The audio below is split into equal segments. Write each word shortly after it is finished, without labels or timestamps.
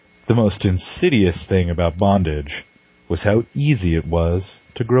The most insidious thing about bondage was how easy it was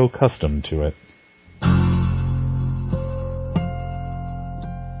to grow accustomed to it.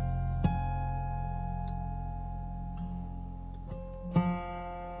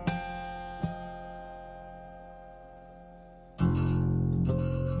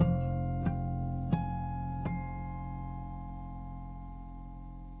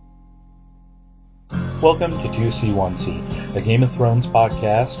 Welcome to 2C1C, a Game of Thrones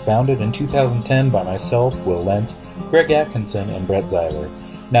podcast founded in 2010 by myself, Will Lentz, Greg Atkinson, and Brett Zeiler.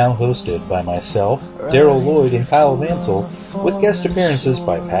 Now hosted by myself, Daryl Lloyd, and Kyle Vansel, with guest appearances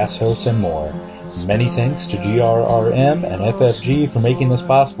by past hosts and more. Many thanks to GRRM and FFG for making this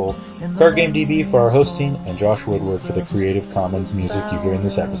possible, CardGameDB for our hosting, and Josh Woodward for the Creative Commons music you hear in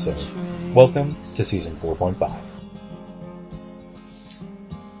this episode. Welcome to Season 4.5.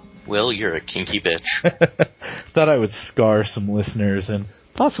 Will, you're a kinky bitch. Thought I would scar some listeners and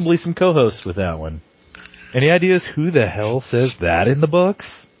possibly some co-hosts with that one. Any ideas who the hell says that in the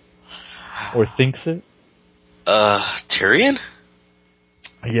books? Or thinks it? Tyrion?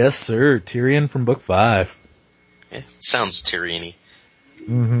 Yes, sir. Tyrion from Book 5. It sounds Tyrion-y.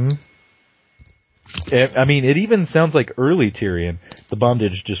 Mm-hmm. I mean, it even sounds like early Tyrion. The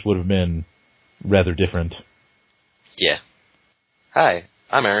bondage just would have been rather different. Yeah. Hi.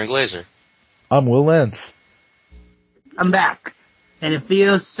 I'm Aaron Glazer. I'm Will Lentz. I'm back. And it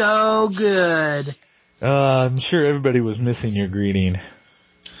feels so good. I'm sure everybody was missing your greeting.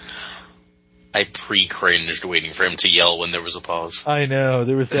 I pre-cringed waiting for him to yell when there was a pause. I know.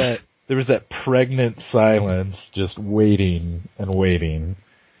 There was that pregnant silence, just waiting and waiting.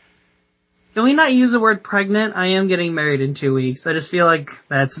 Can we not use the word pregnant? I am getting married in 2 weeks. I just feel like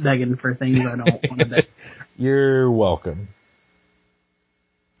that's begging for things I don't want to beg. You're welcome.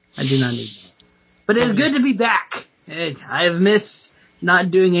 I do not need that. But it is good to be back. I have missed not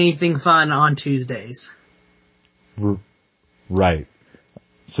doing anything fun on Tuesdays. Right.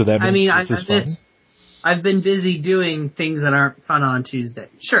 So that means this is fun? I've been busy doing things that aren't fun on Tuesday.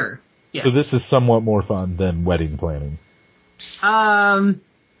 Sure. Yes. So this is somewhat more fun than wedding planning. Denelia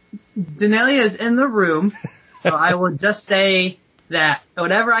is in the room, so I will just say that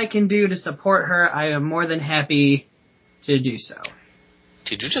whatever I can do to support her, I am more than happy to do so.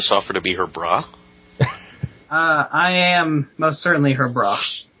 Did you just offer to be her bra? I am most certainly her bra.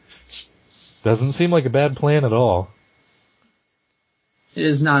 Doesn't seem like a bad plan at all. It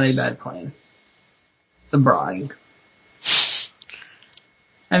is not a bad plan. The brawing.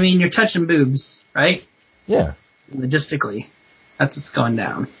 I mean, you're touching boobs, right? Yeah. Logistically. That's what's going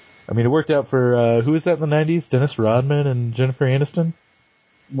down. I mean, it worked out for, who was that in the 90s? Dennis Rodman and Jennifer Aniston?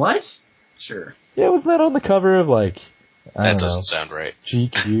 What? Sure. Yeah, was that on the cover of, like, that doesn't sound right.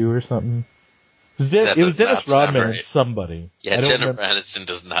 GQ or something? It was Dennis Rodman and somebody. Yeah, Jennifer Aniston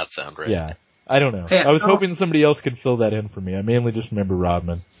does not sound right. Yeah, I don't know. I was hoping somebody else could fill that in for me. I mainly just remember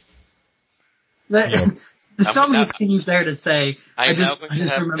Rodman. There's so many things there to say. I'm now going to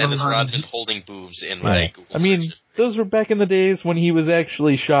have Dennis Rodman holding boobs in my Google searches. I mean, those were back in the days when he was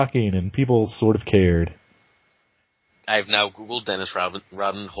actually shocking and people sort of cared. I've now Googled Dennis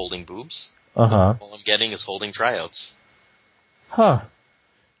Rodman holding boobs. Uh-huh. All I'm getting is holding tryouts. Huh.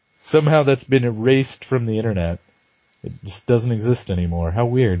 Somehow that's been erased from the internet. It just doesn't exist anymore. How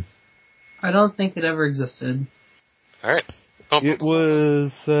weird. I don't think it ever existed. Alright. It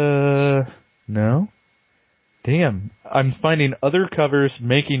was, no? Damn. I'm finding other covers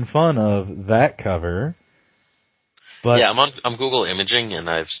making fun of that cover. But yeah, I'm Google imaging and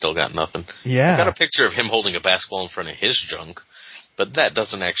I've still got nothing. Yeah. I've got a picture of him holding a basketball in front of his junk, but that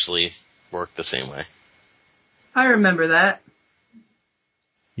doesn't actually work the same way. I remember that.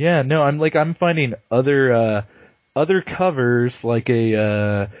 Yeah, no, I'm finding other covers, like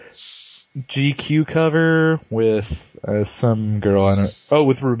a GQ cover with some girl on it. Oh,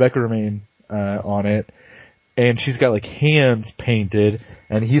 with Rebecca Romaine on it, and she's got like hands painted,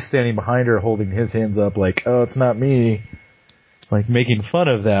 and he's standing behind her holding his hands up, like, "Oh, it's not me," like making fun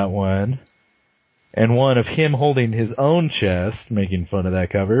of that one. And one of him holding his own chest, making fun of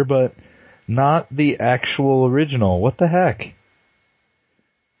that cover, but not the actual original. What the heck?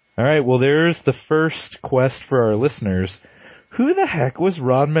 Alright, well there's the first quest for our listeners. Who the heck was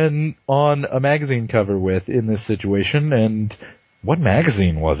Rodman on a magazine cover with in this situation, and what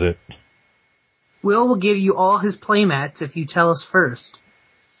magazine was it? Will give you all his playmats if you tell us first.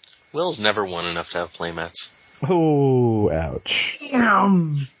 Will's never won enough to have playmats. Oh, ouch.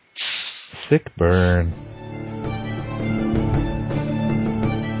 Damn. Sick burn.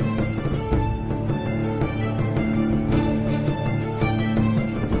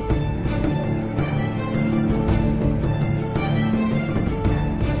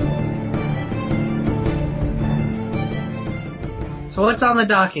 So what's on the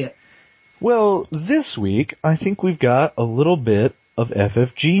docket? Well, this week, I think we've got a little bit of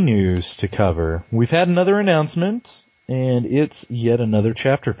FFG news to cover. We've had another announcement, and it's yet another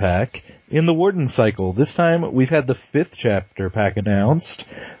chapter pack in the Warden cycle. This time, we've had the 5th chapter pack announced.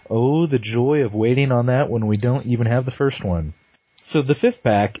 Oh, the joy of waiting on that when we don't even have the first one. So the 5th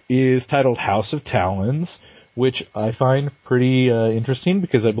pack is titled House of Talons, which I find pretty interesting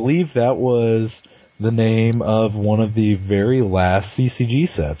because I believe that was the name of one of the very last CCG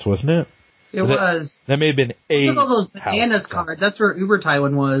sets, wasn't it? It was. That may have been a. Look at all those bananas cards. That's where Uber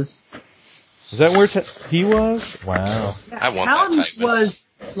Tywin was. Is that where he was? Wow. I want Talon that Tywin. was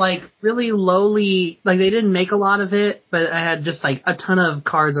like really lowly. Like they didn't make a lot of it, but I had just like a ton of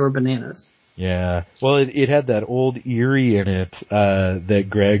cards that were bananas. Yeah. Well, it had that old Eerie in it that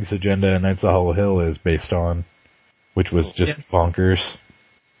Greg's Agenda and Knights of Hollow Hill is based on, which was just bonkers.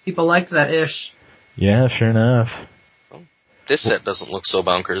 People liked that ish. Yeah, sure enough. This set doesn't look so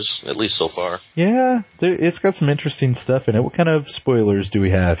bonkers, at least so far. Yeah, it's got some interesting stuff in it. What kind of spoilers do we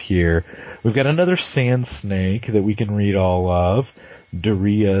have here? We've got another Sand Snake that we can read all of.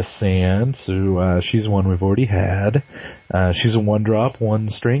 Doria Sand, so she's one we've already had. She's a 1-drop, 1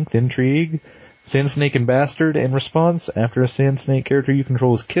 strength, intrigue. Sand Snake and Bastard. In response, after a Sand Snake character you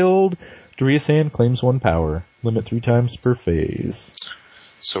control is killed, Doria Sand claims 1 power. Limit 3 times per phase.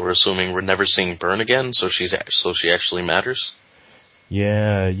 So we're assuming we're never seeing Burn again, so she actually matters?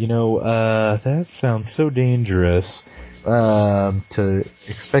 Yeah, that sounds so dangerous to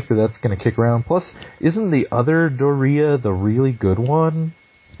expect that's going to kick around. Plus, isn't the other Doria the really good one?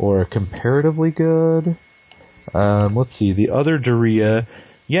 Or comparatively good? Let's see, the other Doria,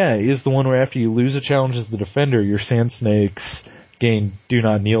 is the one where after you lose a challenge as the defender, your Sand Snakes gain Do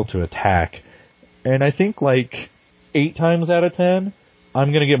Not Kneel to attack. And I think 8 times out of 10,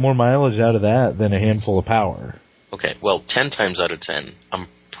 I'm going to get more mileage out of that than a handful of power. Okay, well, 10 times out of 10, I'm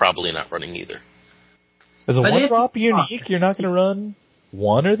probably not running either. As a 1-drop unique, you're not going to run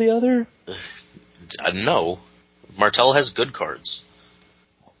one or the other? No. Martell has good cards.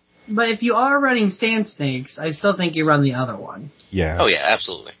 But if you are running Sand Snakes, I still think you run the other one. Yeah. Oh, yeah,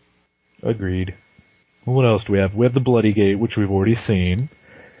 absolutely. Agreed. What else do we have? We have the Bloody Gate, which we've already seen.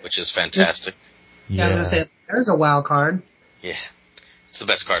 Which is fantastic. Yeah, I was going to say, there's a WoW card. Yeah. It's the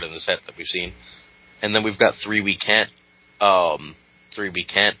best card in the set that we've seen. And then we've got 3 we can't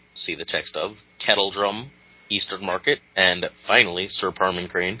see the text of, Kettle Drum, Eastern Market, and finally, Sir Parman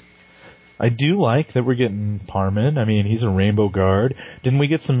Crane. I do like that we're getting Parman. I mean, he's a Rainbow Guard. Didn't we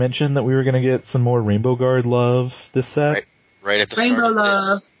get some mention that we were going to get some more Rainbow Guard love this set? Right at the Rainbow start of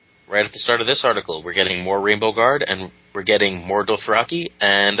love. this. Right at the start of this article, we're getting more Rainbow Guard, and we're getting more Dothraki,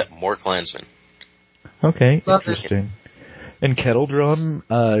 and more Clansmen. Okay, Love interesting. And Kettle Drum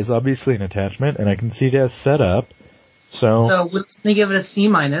is obviously an attachment, and I can see it as set up. So we're going to give it a C-.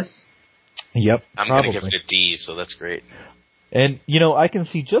 Yep, I'm going to give it a D, so that's great. And, I can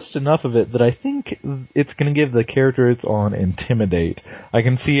see just enough of it that I think it's going to give the character it's on Intimidate. I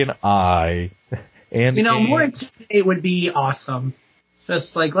can see an I. And more Intimidate would be awesome.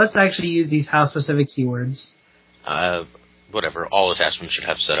 Just let's actually use these house-specific keywords. Whatever, all attachments should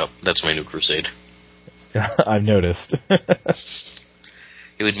have setup. That's my new crusade. I've noticed.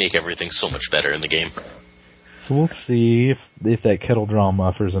 It would make everything so much better in the game. So we'll see if that Kettle Drum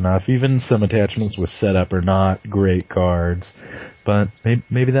offers enough. Even some attachments with setup are not great cards, but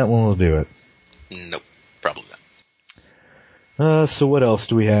maybe that one will do it. Nope, probably not. So what else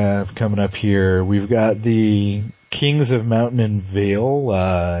do we have coming up here? We've got the Kings of Mountain and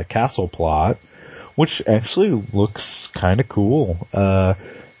Vale castle plot, which actually looks kind of cool.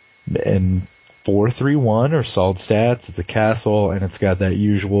 And 4/3/1 are solid stats. It's a castle, and it's got that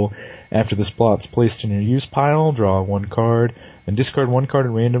usual. After this plot's placed in your use pile, draw 1 card, and discard 1 card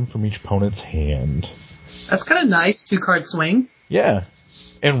at random from each opponent's hand. That's kind of nice. 2-card swing. Yeah.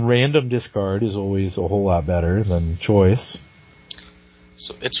 And random discard is always a whole lot better than choice.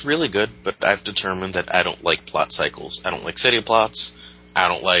 So it's really good, but I've determined that I don't like plot cycles. I don't like city plots, I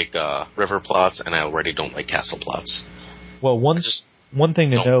don't like river plots, and I already don't like castle plots. Well, one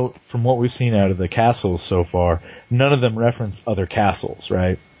thing to note from what we've seen out of the castles so far, none of them reference other castles,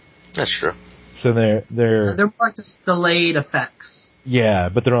 right? That's true. So they're more like just delayed effects. Yeah,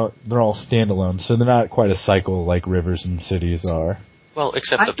 but they're all standalone, so they're not quite a cycle like rivers and cities are. Well,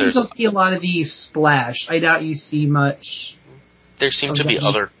 except I that think you'll see a lot of these splash. I doubt you see much. There seem to be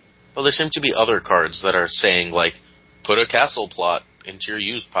other cards that are saying put a castle plot into your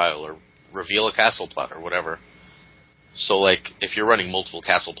use pile or reveal a castle plot or whatever. So if you're running multiple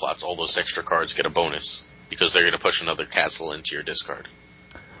castle plots, all those extra cards get a bonus because they're going to push another castle into your discard.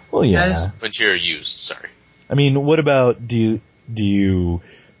 Well, yeah. Into your used, sorry. I mean, what about do you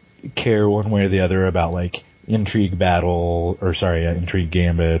care one way or the other about like intrigue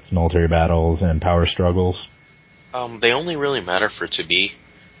gambits, military battles, and power struggles? They only really matter for to be,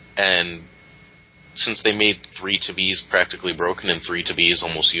 and since they made 3 to be's practically broken and 3 to be's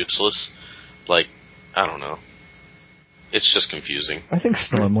almost useless, like, I don't know. It's just confusing. I think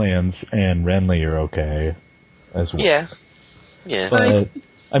Stormlands and Renly are okay as well. Yeah. But,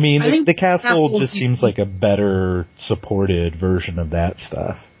 I mean, the castle just you seems see- like a better supported version of that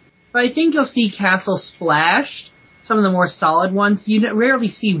stuff. But I think you'll see castles splashed, some of the more solid ones. You rarely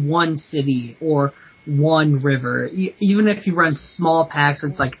see one city or one river. Even if you run small packs,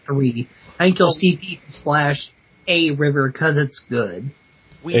 it's like 3. I think you'll see people splash a river because it's good.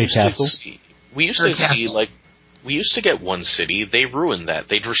 We A used castle? we used to get one city. They ruined that.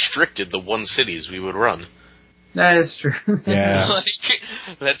 They'd restricted the 1 cities we would run. That is true. Yeah.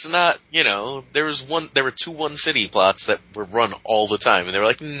 Like, that's not, there were 2 1 city plots that were run all the time, and they were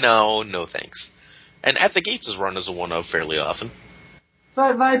like, no thanks. And At the Gates is run as a 1 of fairly often. So,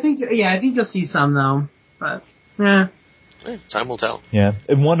 but I think you'll see some though. But yeah. Time will tell. Yeah.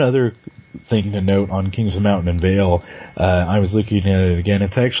 And one other thing to note on Kings of Mountain and Vale, I was looking at it again,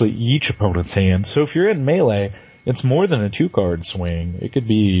 it's actually each opponent's hand. So if you're in melee, it's more than a 2-card swing. It could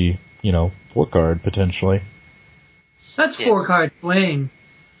be, 4-card potentially. That's 4-card swing.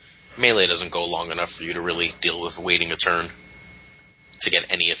 Melee doesn't go long enough for you to really deal with waiting a turn to get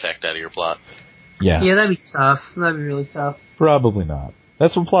any effect out of your plot. Yeah. Yeah, that'd be tough. That'd be really tough. Probably not.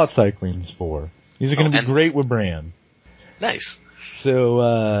 That's what plot cycling's for. These are going to be great with Bran. Nice. So,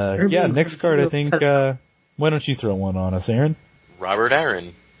 next card I think, why don't you throw one on us, Aaron? Robert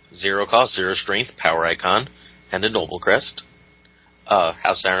Aaron. 0 cost, 0 strength, power icon, and a noble crest.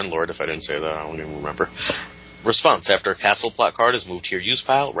 House Aaron Lord, if I didn't say that, I don't even remember. Response. After a castle plot card is moved to your use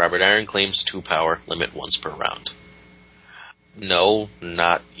pile, Robert Aaron claims 2 power, limit once per round. No,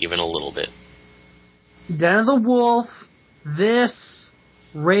 not even a little bit. Den of the Wolf, this,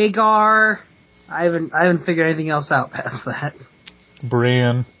 Rhaegar. I haven't figured anything else out past that.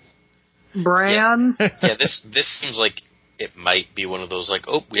 Bran. Bran. Yeah, this seems like it might be one of those like,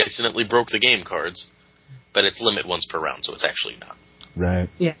 oh, we accidentally broke the game cards, but it's limit once per round, so it's actually not. Right.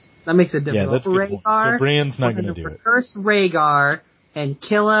 Yeah, that makes it difficult. Yeah, that's a good point. Rhaegar, So Bran's not we're going to do it. Curse Rhaegar and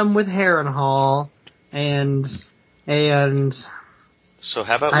kill him with Harrenhal and So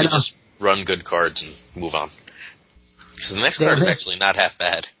how about we just run good cards and move on? Because the next card is actually not half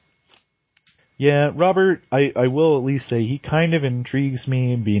bad. Yeah, Robert, I will at least say he kind of intrigues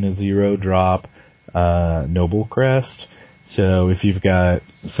me being a 0-drop Noble Crest. So if you've got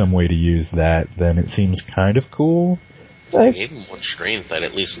some way to use that, then it seems kind of cool. If I gave him 1 strength, I'd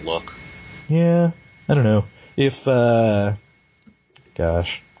at least look. Yeah, I don't know. If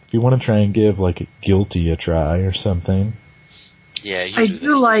you want to try and give like Guilty a try or something. Yeah, I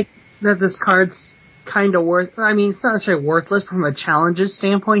do like that this card's kind of worth. I mean, it's not necessarily worthless, but from a challenges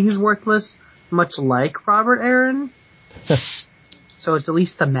standpoint, he's worthless, much like Robert Aaron. So it's at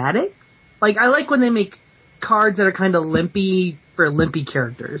least thematic. Like, I like when they make cards that are kind of limpy for limpy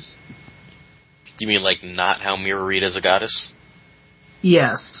characters. You mean like not how Mira Reed is a goddess?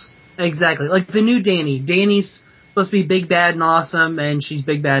 Yes, exactly. Like the new Dany. Dany's supposed to be big, bad, and awesome, and she's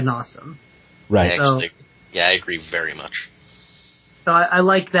big, bad, and awesome. Right. Yeah, I agree very much. So I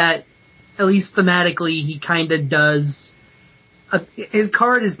like that, at least thematically, he kind of does. His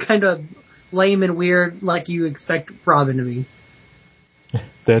card is kind of lame and weird, like you expect Robin to be.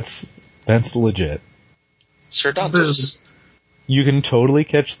 That's legit. Sir Dantos. You can totally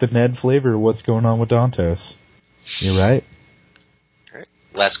catch the Ned flavor of what's going on with Dantos. You're right. Alright.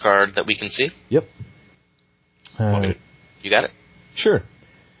 Last card that we can see? Yep. You got it? Sure.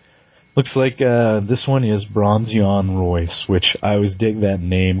 Looks like this one is Bronzion Royce, which I always dig that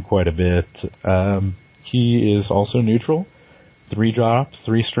name quite a bit. He is also neutral. 3 drops,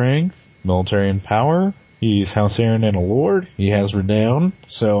 3 strength, military and power. He's House Aaron and a Lord. He has Renown.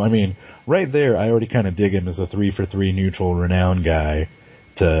 So, I mean, right there, I already kind of dig him as a 3-for-3 neutral Renown guy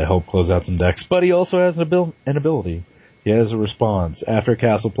to help close out some decks. But he also has an ability. He has a response. After a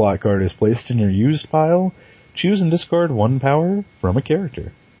castle plot card is placed in your used pile, choose and discard 1 power from a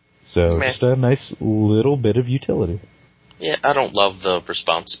character. So, just a nice little bit of utility. Yeah, I don't love the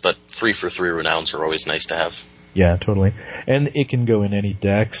response, but 3-for-3 Renowns are always nice to have. Yeah, totally. And it can go in any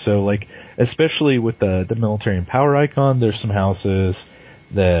deck, so like, especially with the military and power icon, there's some houses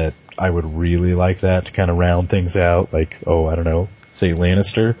that I would really like that to kind of round things out, like, I don't know, say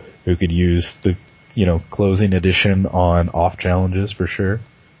Lannister, who could use the, closing edition on off challenges for sure.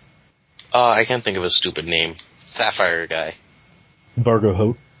 I can't think of a stupid name. Sapphire guy. Vargo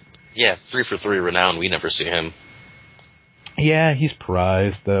Hoat. Yeah, 3-for-3 Renown, we never see him. Yeah, he's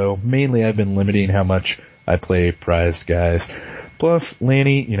prized, though. Mainly I've been limiting how much I play prized guys. Plus,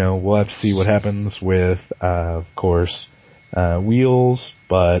 Lanny, we'll have to see what happens with, of course, Wheels,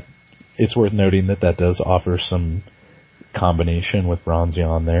 but it's worth noting that does offer some combination with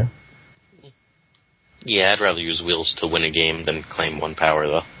Bronzion there. Yeah, I'd rather use Wheels to win a game than claim 1 power,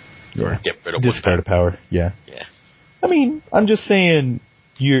 though. Yeah. Or get rid of discard 1 a power. Yeah. Yeah. I mean, I'm just saying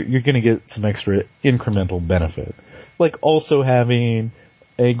you're going to get some extra incremental benefit. Like also having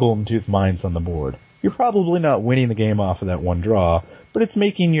a Golden Tooth Mines on the board. You're probably not winning the game off of that 1 draw, but it's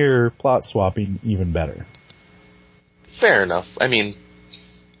making your plot swapping even better. Fair enough. I mean,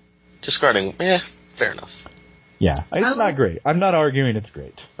 discarding, fair enough. Yeah, it's not great. I'm not arguing it's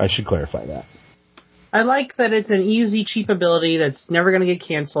great. I should clarify that. I like that it's an easy, cheap ability that's never going to get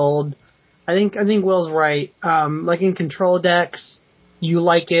canceled. I think Will's right. Like in control decks, you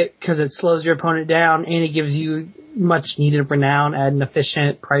like it because it slows your opponent down and it gives you much needed renown at an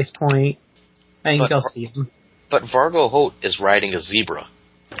efficient price point. I think I'll see him. But Vargo Holt is riding a zebra.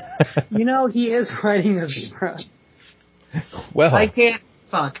 He is riding a zebra. Well, I can't.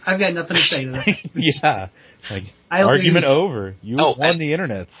 Fuck. I've got nothing to say to that. Yeah. Argument over. You won the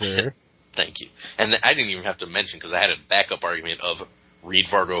internet, sir. Thank you. And I didn't even have to mention because I had a backup argument of read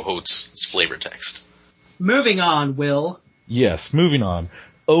Vargo Holt's flavor text. Moving on, Will. Yes, moving on.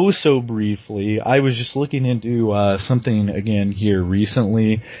 Oh, so briefly, I was just looking into something again here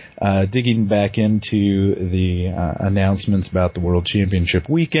recently, digging back into the announcements about the World Championship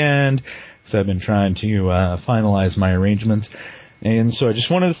weekend, because I've been trying to finalize my arrangements. And so I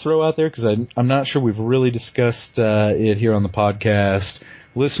just wanted to throw out there, because I'm not sure we've really discussed it here on the podcast.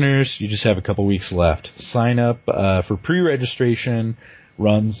 Listeners, you just have a couple weeks left. Sign up for pre-registration,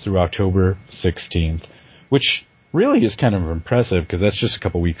 runs through October 16th, which really is kind of impressive because that's just a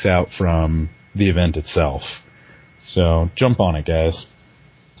couple weeks out from the event itself. So jump on it, guys.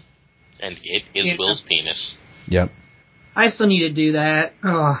 And it is Will's penis. Yep. I still need to do that.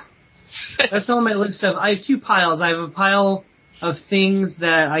 Oh. That's on my list of. I have 2 piles. I have a pile of things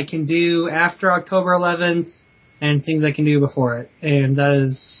that I can do after October 11th and things I can do before it. And that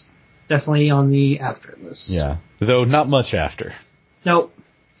is definitely on the after list. Yeah. Though not much after. Nope.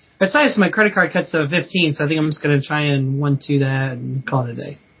 Besides, my credit card cuts to 15, so I think I'm just going to try and 1-2 that and call it a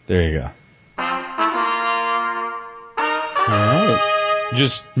day. There you go. Alright.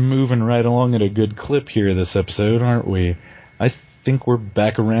 Just moving right along at a good clip here this episode, aren't we? I think we're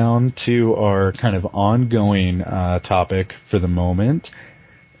back around to our kind of ongoing topic for the moment.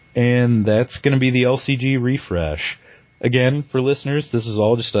 And that's going to be the LCG refresh. Again, for listeners, this is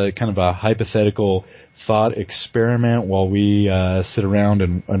all just a kind of a hypothetical thought experiment while we sit around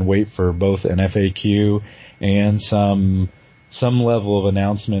and wait for both an FAQ and some level of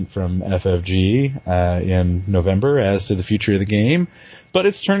announcement from FFG in November as to the future of the game. But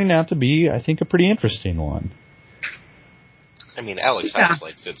it's turning out to be, I think, a pretty interesting one. I mean, Alex House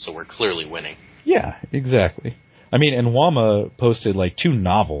likes it, so we're clearly winning. Yeah, exactly. I mean, and Wama posted 2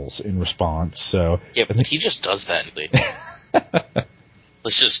 novels in response, so... Yeah, but he just does that.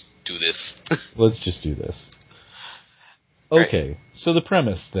 Let's just do this. Let's just do this. Okay, right. So the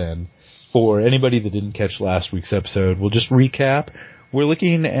premise then, for anybody that didn't catch last week's episode, we'll just recap. We're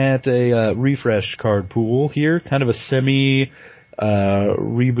looking at a refresh card pool here, kind of a semi-reboot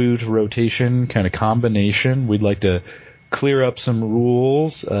rotation kind of combination. We'd like to clear up some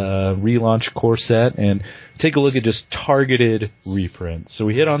rules, relaunch core set, and take a look at just targeted reprints. So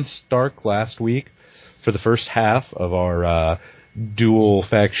we hit on Stark last week for the first half of our dual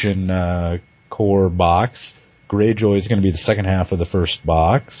faction core box. Greyjoy is going to be the second half of the first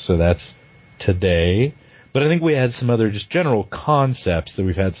box, so that's today. But I think we had some other just general concepts that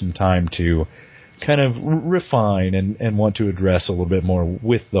we've had some time to kind of refine and want to address a little bit more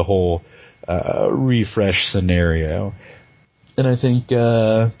with the whole refresh scenario. And I think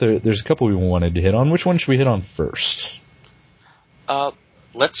there's a couple we wanted to hit on. Which one should we hit on first?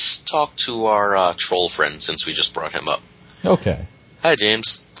 Let's talk to our troll friend since we just brought him up. Okay. Hi,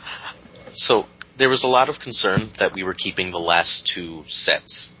 James. So, there was a lot of concern that we were keeping the last 2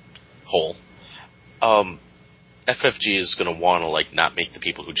 sets whole. FFG is going to want to not make the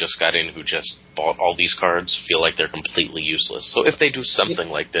people who just got in, who just bought all these cards, feel like they're completely useless. So if they do something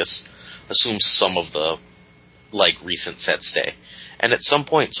like this, assume some of the recent sets stay. And at some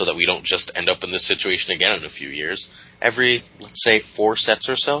point, so that we don't just end up in this situation again in a few years, every, let's say, 4 sets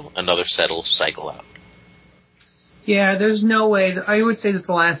or so, another set will cycle out. Yeah, there's no way. I would say that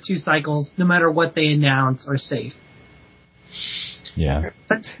the last 2 cycles, no matter what they announce, are safe. Yeah.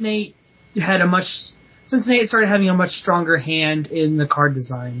 Since Nate started having a much stronger hand in the card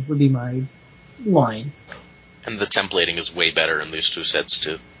design, would be my line. And the templating is way better in these two sets,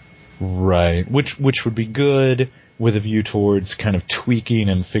 too. Right. Which would be good with a view towards kind of tweaking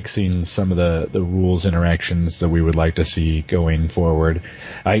and fixing some of the rules interactions that we would like to see going forward.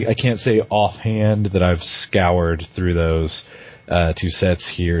 I can't say offhand that I've scoured through those two sets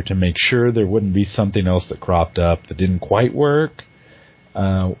here to make sure there wouldn't be something else that cropped up that didn't quite work.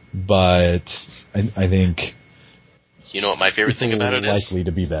 But I think... You know what my favorite thing about it is? Likely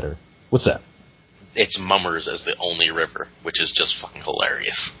to be better. What's that? It's Mummers as the only river, which is just fucking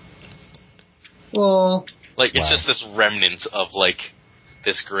hilarious. Well... Like, it's just this remnant of, like,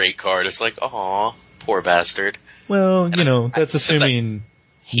 this great card. It's like, aw, poor bastard. Well, and that's assuming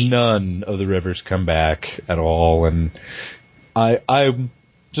none of the rivers come back at all. And I'm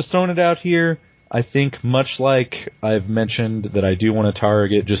just throwing it out here. I think much like I've mentioned that I do want to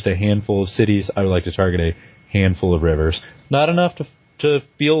target just a handful of cities, I would like to target a handful of rivers. Not enough to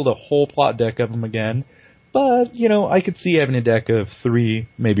field a whole plot deck of them again, but, I could see having a deck of 3,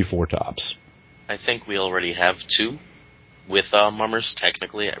 maybe 4 tops. I think we already have 2 with Mummers,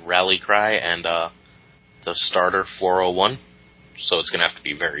 technically, Rally Cry and the starter 401. So it's going to have to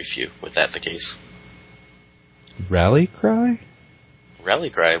be very few with that the case. Rally Cry? Rally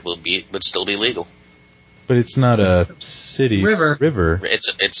Cry would still be legal. But it's not a city. River.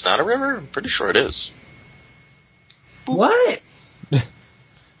 It's not a river? I'm pretty sure it is. What?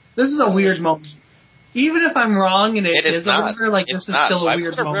 This is a weird moment. Even if I'm wrong and it is a river, this is still a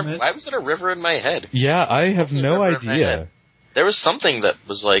weird moment. Why was it a river in my head? Yeah, I have no idea. There was something that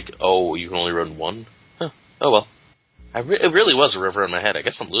was like, oh, you can only run 1? Huh. Oh well. It really was a river in my head. I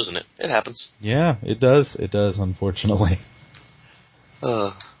guess I'm losing it. It happens. Yeah, it does. It does, unfortunately.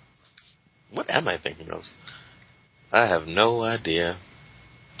 What am I thinking of? I have no idea.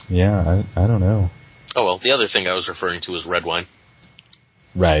 Yeah, I don't know. Oh well, the other thing I was referring to was red wine.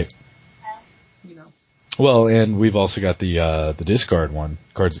 Right. Well, and we've also got the discard one,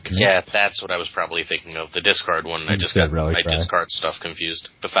 Cards that Connect. Yeah, that's what I was probably thinking of, the discard one. I just got my discard stuff confused.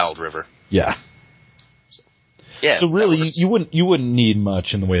 Befouled River. Yeah. Yeah. So really, you wouldn't need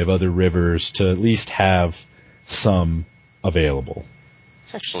much in the way of other rivers to at least have some available.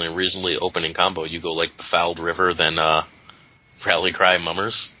 It's actually a reasonably opening combo. You go like Befouled River, then Rally Cry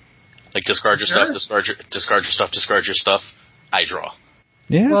Mummers. Like discard your stuff, discard your stuff, discard your stuff. I draw.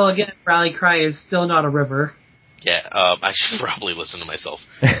 Yeah. Well, again, Rally Cry is still not a river. Yeah, I should probably listen to myself.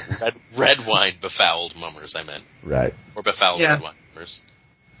 Red wine befouled mummers, I meant. Right. Or befouled red wine mummers.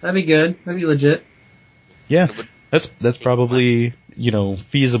 That'd be good. That'd be legit. Yeah, that's probably,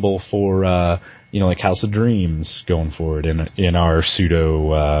 feasible for, like House of Dreams going forward in our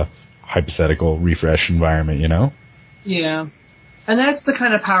pseudo, hypothetical refresh environment, Yeah. And that's the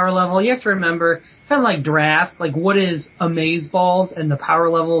kind of power level you have to remember. Kind of like draft, like what is Amazeballs, and the power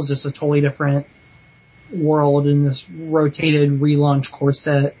level is just a totally different world in this rotated relaunch core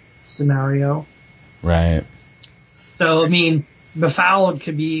set scenario. Right. So Befouled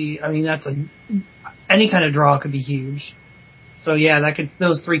could be. Any kind of draw could be huge. So yeah,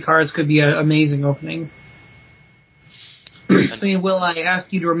 those 3 cards could be an amazing opening. Will, I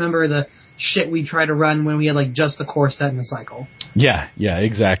ask you to remember the shit we try to run when we had just the core set in the cycle. Yeah,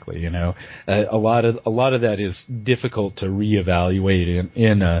 exactly. A lot of that is difficult to reevaluate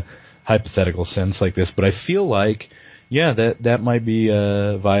in a hypothetical sense like this, but I feel like, that might be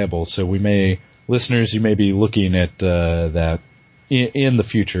viable. So listeners, you may be looking at that in the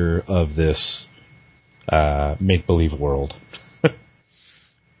future of this make-believe world.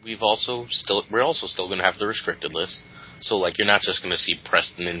 We're also still going to have the restricted list. So, you're not just going to see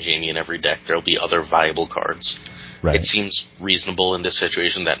Preston and Jamie in every deck. There'll be other viable cards. Right. It seems reasonable in this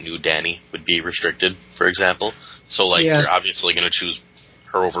situation that new Danny would be restricted, for example. So, you're obviously going to choose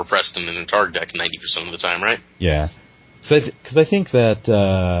her over Preston in a Targ deck 90% of the time, right? Yeah. Because I think that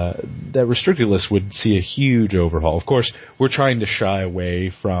that restricted list would see a huge overhaul. Of course, we're trying to shy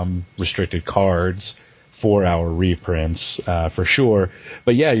away from restricted cards for our reprints, for sure.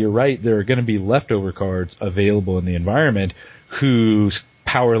 But yeah, you're right. There are going to be leftover cards available in the environment whose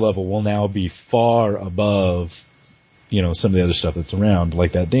power level will now be far above, some of the other stuff that's around,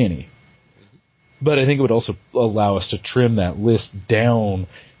 like that Danny. But I think it would also allow us to trim that list down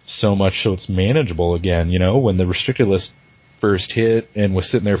so much so it's manageable again. When the restricted list first hit and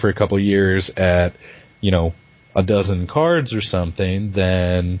was sitting there for a couple of years at, a dozen cards or something,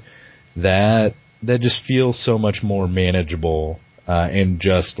 then that just feels so much more manageable and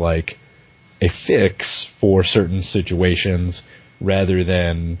just like a fix for certain situations rather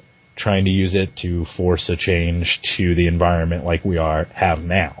than trying to use it to force a change to the environment like we have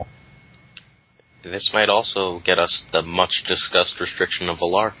now. This might also get us the much-discussed restriction of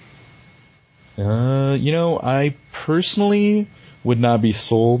Valar. I personally would not be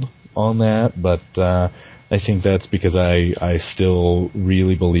sold on that, but I think that's because I still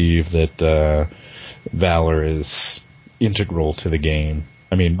really believe that Valor is integral to the game.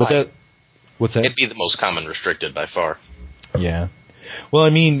 I mean, but what's that? It'd be the most common restricted by far. Yeah. Well, I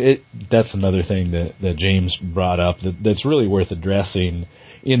mean, that's another thing that James brought up that's really worth addressing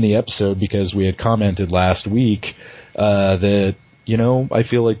in the episode, because we had commented last week that, I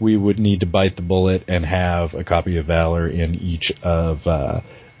feel like we would need to bite the bullet and have a copy of Valor in each of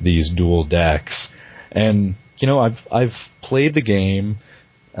these dual decks. And, I've played the game.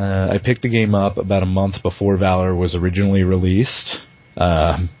 I picked the game up about a month before Valor was originally released.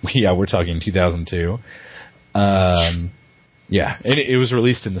 We're talking 2002. It was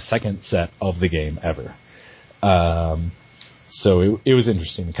released in the second set of the game ever. So it was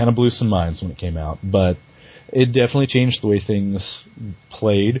interesting. It kind of blew some minds when it came out, but it definitely changed the way things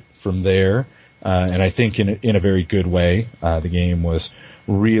played from there. And I think in a very good way. The game was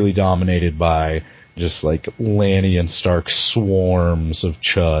really dominated by just like Lanny and Stark swarms of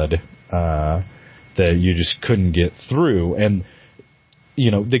Chud that you just couldn't get through. And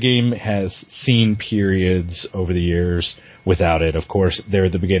the game has seen periods over the years without it. Of course, there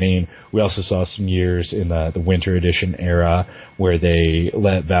at the beginning, we also saw some years in the Winter Edition era where they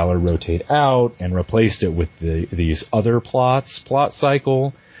let Valor rotate out and replaced it with these other plot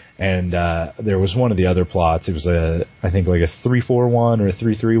cycle. And there was one of the other plots, it was I think like a 3-4-1 or a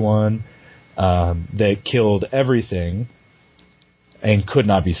 3-3-1 that killed everything and could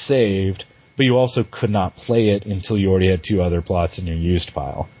not be saved. But you also could not play it until you already had two other plots in your used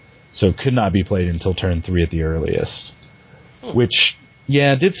pile. So it could not be played until turn 3 at the earliest. Which,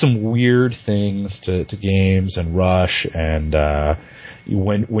 did some weird things to games and Rush, and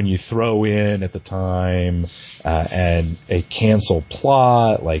when you throw in at the time and a cancel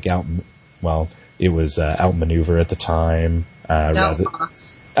plot, like it was Outmaneuver at the time.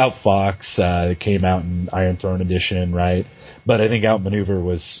 Outfox came out in Iron Throne Edition, right? But I think Outmaneuver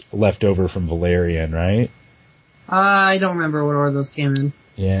was left over from Valerian, right? I don't remember what order those came in.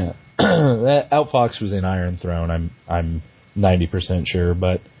 Yeah. Outfox was in Iron Throne, I'm 90% sure,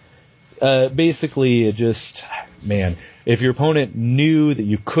 but basically it just, if your opponent knew that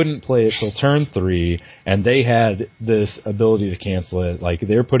you couldn't play it till turn 3 and they had this ability to cancel it, like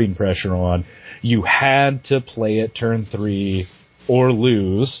they're putting pressure on, you had to play it turn 3 or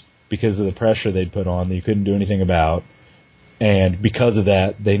lose because of the pressure they'd put on that you couldn't do anything about. And because of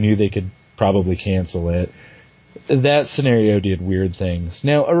that, they knew they could probably cancel it. That scenario did weird things.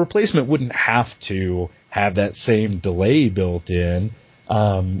 Now, a replacement wouldn't have to have that same delay built in,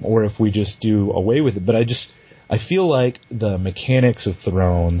 or if we just do away with it. But I feel like the mechanics of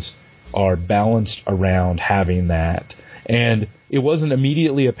Thrones are balanced around having that. And it wasn't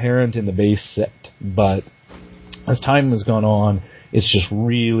immediately apparent in the base set, but as time has gone on, it's just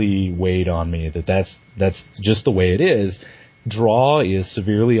really weighed on me that's just the way it is. Draw is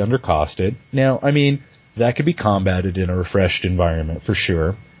severely undercosted. Now, that could be combated in a refreshed environment for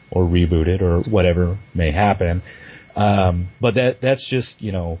sure, or rebooted, or whatever may happen. But that's just,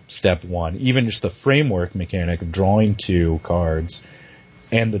 step one. Even just the framework mechanic of drawing 2 cards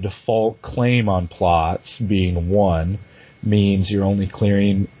and the default claim on plots being 1 means you're only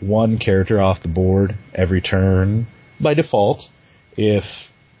clearing 1 character off the board every turn by default. If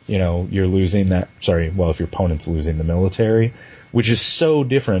you're losing if your opponent's losing the military, which is so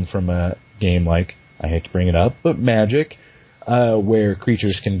different from a game like, I hate to bring it up, but Magic, where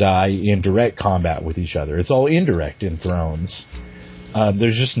creatures can die in direct combat with each other. It's all indirect in Thrones.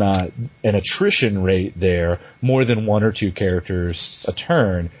 There's just not an attrition rate there more than 1 or 2 characters a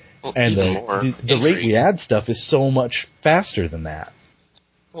turn. Well, and the rate we add stuff is so much faster than that.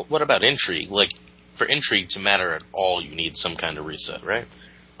 Well, what about Intrigue? Like, for Intrigue to matter at all, you need some kind of reset, right?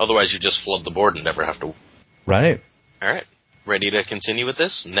 Otherwise, you just flood the board and never have to... Right. All right. Ready to continue with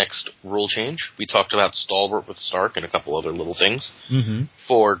this? Next rule change. We talked about Stalwart with Stark and a couple other little things. Mm-hmm.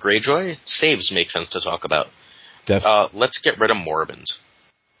 For Greyjoy, saves make sense to talk about. Let's get rid of Moribund.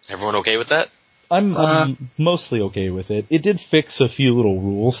 Everyone okay with that? I'm mostly okay with it. It did fix a few little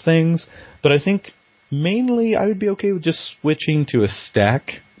rules things, but I think mainly I would be okay with just switching to a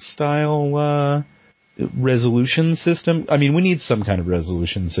stack-style resolution system. We need some kind of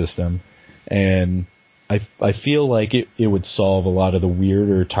resolution system, and I feel like it would solve a lot of the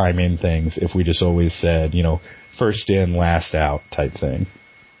weirder time-in things if we just always said, first in, last out type thing.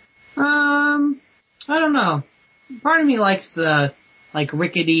 I don't know. Part of me likes the,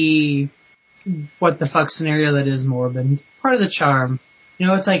 rickety, what the fuck scenario that is Moribund. It's part of the charm.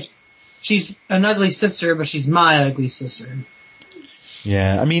 It's like, she's an ugly sister, but she's my ugly sister.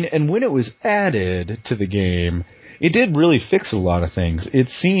 Yeah, I mean, and when it was added to the game, it did really fix a lot of things. It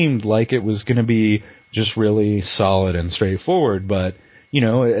seemed like it was going to be just really solid and straightforward, but,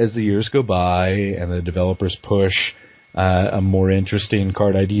 as the years go by and the developers push a more interesting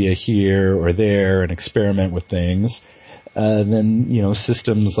card idea here or there and experiment with things, then,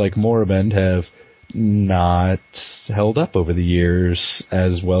 systems like Morrowind have not held up over the years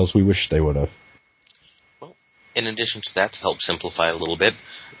as well as we wish they would have. Well, in addition to that, to help simplify a little bit,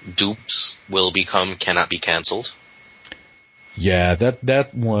 dupes will become cannot be cancelled. Yeah,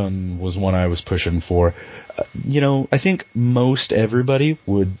 that one was one I was pushing for. I think most everybody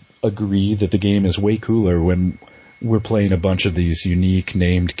would agree that the game is way cooler when we're playing a bunch of these unique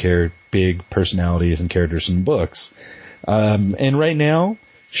named big personalities and characters in books. And right now,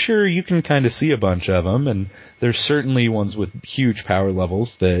 sure, you can kind of see a bunch of them, and there's certainly ones with huge power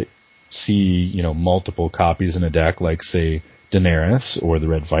levels that see, multiple copies in a deck, like, say, Daenerys or the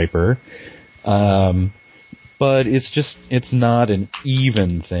Red Viper. But it's not an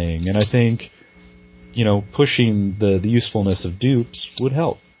even thing, and I think, pushing the usefulness of dupes would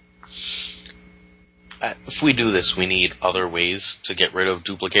help. If we do this, we need other ways to get rid of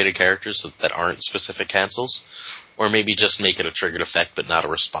duplicated characters that aren't specific cancels, or maybe just make it a triggered effect but not a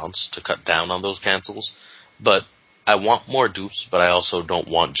response to cut down on those cancels. But I want more dupes, but I also don't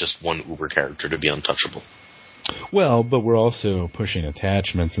want just one Uber character to be untouchable. Well, but we're also pushing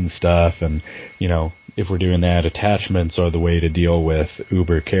attachments and stuff, and, if we're doing that, attachments are the way to deal with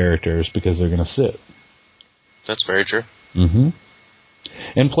Uber characters because they're going to sit. That's very true. Mm-hmm.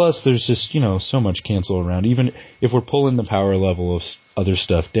 And plus, there's just, so much cancel around. Even if we're pulling the power level of other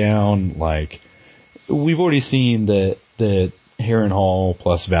stuff down, like, we've already seen that Harrenhal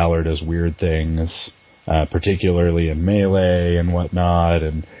plus Valor does weird things, particularly in Melee and whatnot,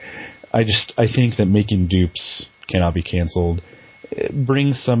 and I think that making dupes cannot be canceled. It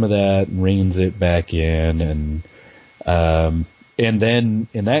brings some of that, reins it back in, and then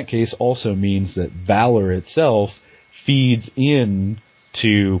in that case also means that Valor itself feeds in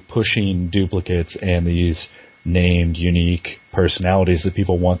to pushing duplicates and these named unique personalities that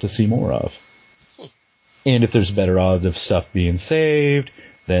people want to see more of. And if there's better odds of stuff being saved,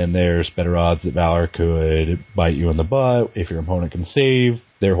 then there's better odds that Valor could bite you in the butt if your opponent can save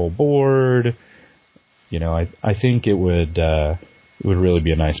their whole board. I think it would really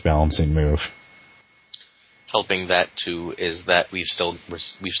be a nice balancing move. Helping that too is that we've still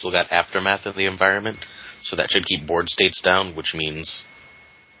got Aftermath in the environment, so that should keep board states down, which means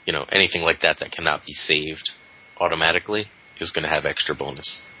anything like that cannot be saved automatically is going to have extra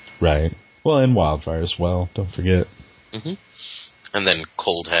bonus. Right. Well, and Wildfire as well. Don't forget. Mm-hmm. And then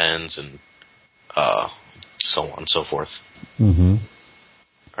Cold Hands and so on and so forth. Mm-hmm.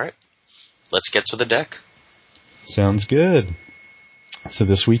 All right. Let's get to the deck. Sounds good. So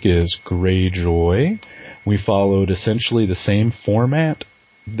this week is Greyjoy. We followed essentially the same format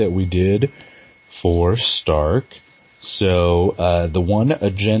that we did for Stark. So the one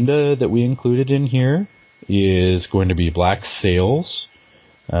agenda that we included in here is going to be Black Sails.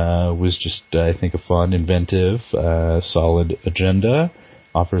 Was just, I think, a fun, inventive, solid agenda.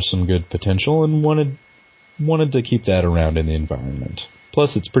 Offers some good potential and wanted to keep that around in the environment.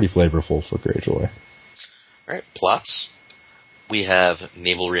 Plus, it's pretty flavorful for Greyjoy. Alright, plots. We have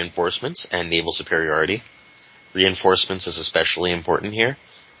naval reinforcements and naval superiority. Reinforcements is especially important here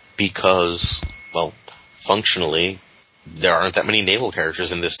because, well, functionally, there aren't that many naval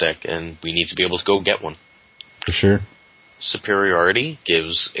characters in this deck, and we need to be able to go get one. For sure. Superiority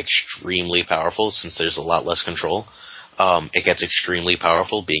gives extremely powerful, since there's a lot less control. It gets extremely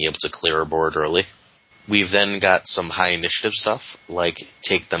powerful being able to clear a board early. We've then got some high initiative stuff, like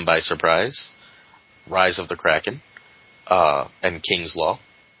Take Them by Surprise, Rise of the Kraken, and King's Law.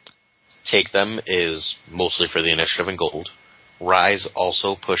 Take Them is mostly for the initiative and gold. Rise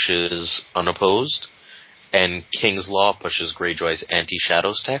also pushes Unopposed, and King's Law pushes Greyjoy's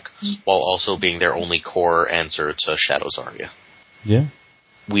anti-Shadows tech, while also being their only core answer to Shadows Arya. Yeah.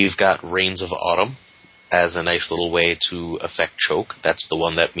 We've got Reigns of Autumn as a nice little way to affect Choke. That's the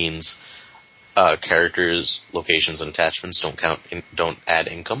one that means characters, locations, and attachments don't add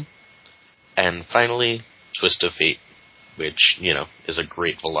income. And finally, Twist of Fate, which, is a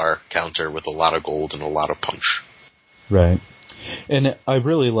great Valar counter with a lot of gold and a lot of punch. Right. And I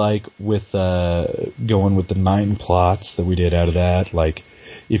really like with going with the 9 plots that we did out of that. Like,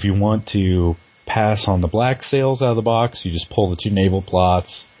 if you want to pass on the Black Sails out of the box, you just pull the 2 naval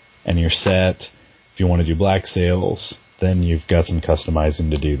plots and you're set. If you want to do Black Sails, then you've got some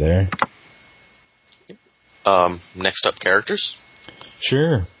customizing to do there. Next up, characters.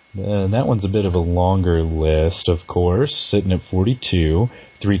 Sure. That one's a bit of a longer list, of course, sitting at 42.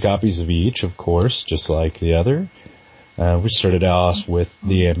 3 copies of each, of course, just like the other. We started off with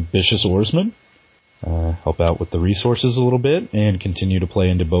the Ambitious Oarsman. Help out with the resources a little bit, and continue to play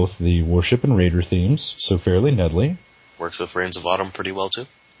into both the Warship and Raider themes, so fairly Nedley. Works with Reigns of Autumn pretty well, too.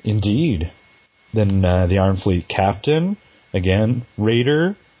 Indeed. Then the Iron Fleet Captain, again,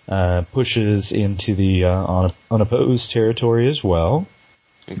 Raider, pushes into the unopposed territory as well.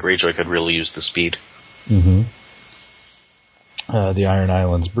 And Greyjoy could really use the speed. Mm-hmm. The Iron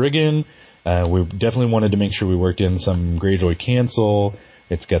Islands Brigand, we definitely wanted to make sure we worked in some Greyjoy cancel.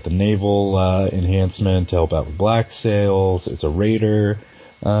 It's got the naval enhancement to help out with black sails. It's a raider.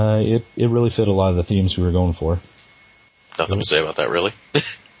 It really fit a lot of the themes we were going for. Nothing to say about that, really.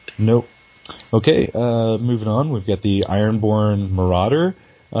 Nope. Okay, moving on. We've got the Ironborn Marauder.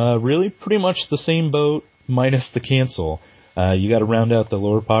 Really pretty much the same boat, minus the cancel. You got to round out the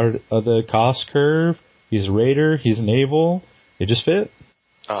lower part of the cost curve. He's a raider. He's naval. It just fit.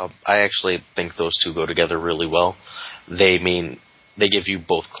 I actually think those two go together really well. They give you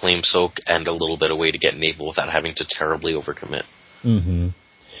both claim soak and a little bit of way to get naval without having to terribly overcommit. Mm-hmm.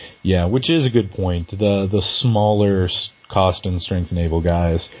 Yeah, which is a good point. The smaller cost and strength naval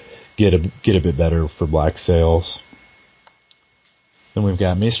guys get a bit better for black sails. Then we've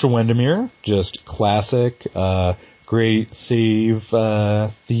got Maester Wendemere, just classic, great save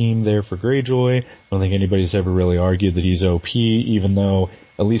theme there for Greyjoy. I don't think anybody's ever really argued that he's OP, even though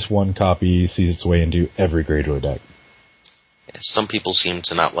at least one copy sees its way into every Greyjoy deck. Some people seem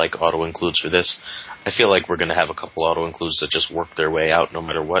to not like auto-includes for this. I feel like we're going to have a couple auto-includes that just work their way out no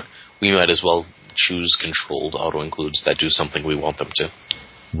matter what. We might as well choose controlled auto-includes that do something we want them to.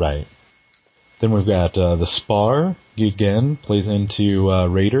 Right. Then we've got the Spar, again, plays into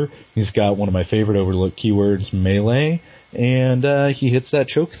Raider. He's got one of my favorite overlooked keywords, melee, and he hits that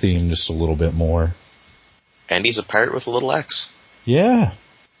choke theme just a little bit more. And he's a pirate with a little axe. Yeah,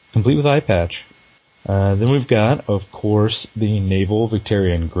 complete with eye patch. Then we've got, of course, the Naval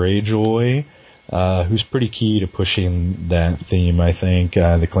Victorian Greyjoy, who's pretty key to pushing that theme, I think.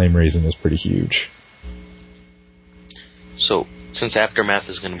 The claim raising is pretty huge. So, since Aftermath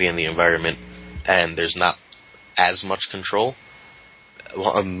is going to be in the environment, and there's not as much control,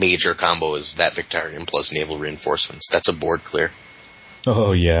 a major combo is that Victorian plus naval reinforcements. That's a board clear.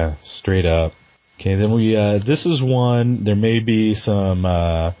 Oh, yeah, straight up. Okay, then this is one there may be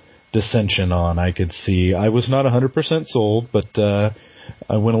some dissension on, I could see. I was not 100% sold, but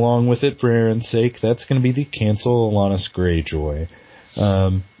I went along with it for Aaron's sake. That's going to be the Cancel Alanis Greyjoy.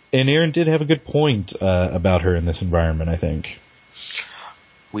 And Aaron did have a good point about her in this environment, I think.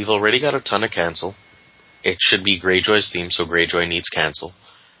 We've already got a ton of cancel. It should be Greyjoy's theme, so Greyjoy needs cancel.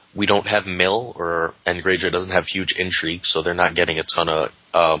 We don't have mill, and Greyjoy doesn't have huge intrigue, so they're not getting a ton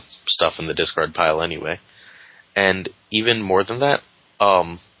of stuff in the discard pile anyway. And even more than that,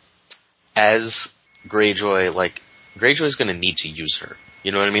 as Greyjoy, Greyjoy's going to need to use her.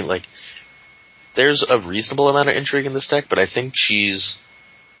 You know what I mean? There's a reasonable amount of intrigue in this deck, but I think she's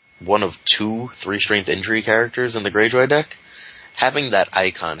one of 2 3-strength intrigue characters in the Greyjoy deck. Having that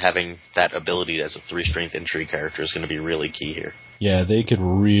icon, having that ability as a 3-strength intrigue character is going to be really key here. Yeah, they could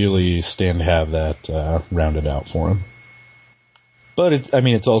really stand to have that rounded out for them. But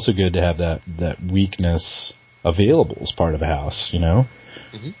it's also good to have that weakness available as part of a house, you know?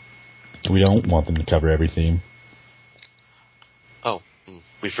 Mm-hmm. We don't want them to cover every theme. Oh,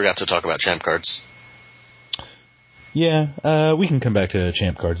 we forgot to talk about champ cards. Yeah, we can come back to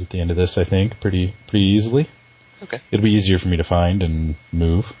champ cards at the end of this, I think, pretty easily. Okay. It'll be easier for me to find and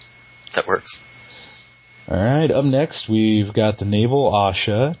move. That works. Alright, up next we've got the Naval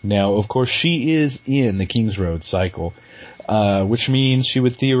Asha. Now, of course, she is in the King's Road cycle, which means she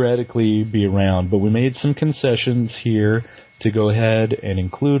would theoretically be around, but we made some concessions here to go ahead and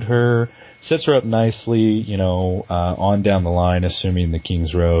include her. Sets her up nicely, on down the line, assuming the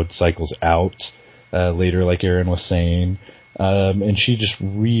King's Road cycles out later, like Aaron was saying. And she just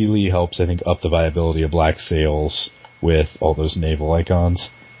really helps, I think, up the viability of black sails with all those naval icons.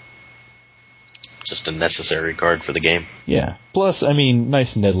 Just a necessary card for the game. Yeah. Plus,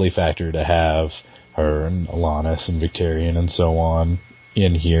 nice Nedley factor to have her and Alanis and Victorian and so on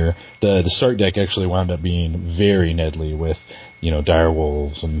in here. The start deck actually wound up being very Nedley with, dire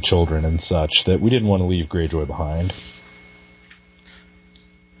wolves and children and such, that we didn't want to leave Greyjoy behind.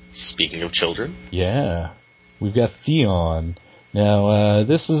 Speaking of children. Yeah. We've got Theon. Now,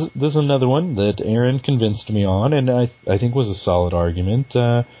 this is another one that Aaron convinced me on, and I think was a solid argument.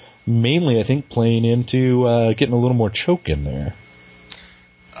 Mainly, I think, playing into getting a little more choke in there.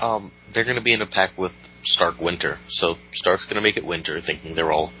 They're going to be in a pack with Stark Winter. So Stark's going to make it Winter, thinking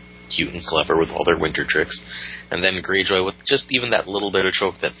they're all cute and clever with all their Winter tricks. And then Greyjoy, with just even that little bit of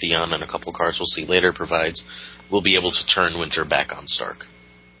choke that Theon and a couple cards we'll see later provides, will be able to turn Winter back on Stark.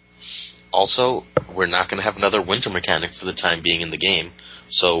 Also, we're not going to have another Winter mechanic for the time being in the game,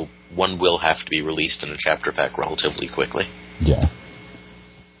 so one will have to be released in a chapter pack relatively quickly. Yeah.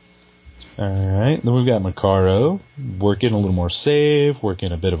 Alright, then we've got Makaro, working a little more save,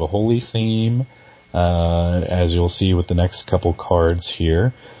 working a bit of a holy theme, as you'll see with the next couple cards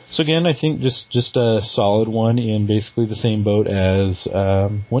here. So again, I think just a solid one in basically the same boat as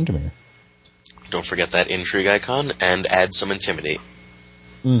Windermere. Don't forget that intrigue icon, and add some Intimidate.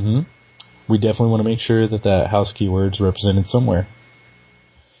 Mm-hmm. We definitely want to make sure that house keyword's represented somewhere.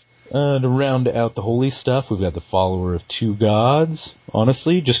 To round out the holy stuff, we've got the Follower of Two Gods.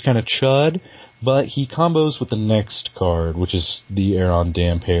 Honestly, just kind of chud, but he combos with the next card, which is the Aeron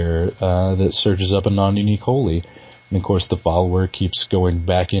Damphair, that searches up a non-unique holy. And of course, the Follower keeps going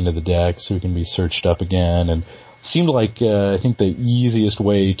back into the deck so he can be searched up again, and seemed like, I think, the easiest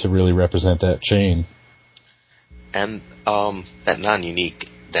way to really represent that chain. And that non-unique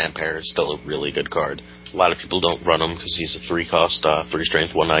Damphair is still a really good card. A lot of people don't run him because he's a 3-cost,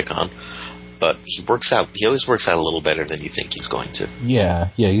 3-strength, 1 icon. But he always works out a little better than you think he's going to.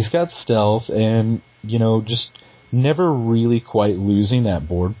 Yeah, he's got stealth and, just never really quite losing that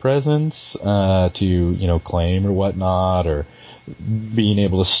board presence to, claim or whatnot, or being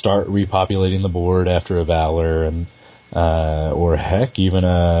able to start repopulating the board after a Valor, and or heck, even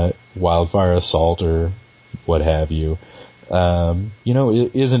a Wildfire Assault or what have you.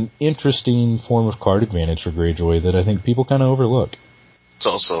 It is an interesting form of card advantage for Greyjoy that I think people kind of overlook. It's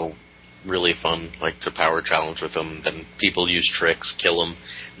also really fun, to power challenge with him. Then people use tricks, kill him,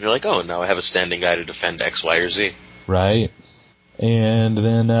 and you're like, oh, now I have a standing guy to defend X, Y, or Z. Right. And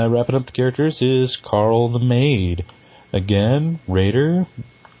then wrapping up the characters is Carl the Maid. Again, Raider.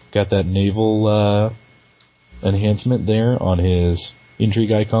 Got that naval enhancement there on his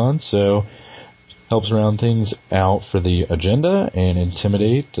intrigue icon, so helps round things out for the agenda, and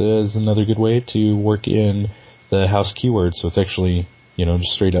Intimidate is another good way to work in the house keyword, so it's actually,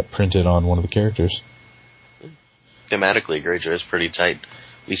 just straight up printed on one of the characters. Thematically, Greyjoy is pretty tight.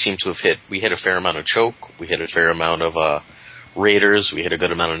 We seem to have hit a fair amount of choke, we hit a fair amount of raiders, we hit a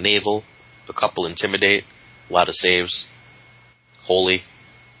good amount of naval, a couple Intimidate, a lot of saves, holy.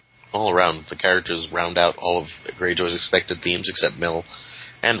 All around, the characters round out all of Greyjoy's expected themes except Mill,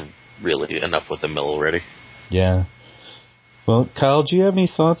 and really enough with the Mill already. Yeah. Well, Kyle, do you have any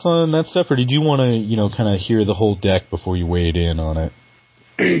thoughts on that stuff, or did you want to, kind of hear the whole deck before you weighed in on it?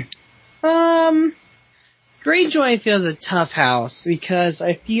 Greyjoy feels a tough house because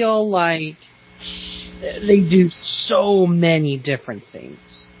I feel like they do so many different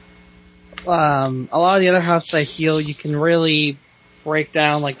things. A lot of the other houses I feel you can really break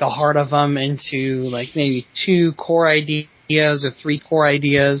down the heart of them into maybe 2 core ideas or 3 core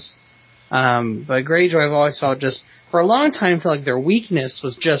ideas. But Greyjoy I've always felt for a long time, I feel like their weakness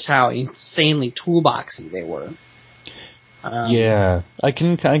was just how insanely toolboxy they were. Yeah, I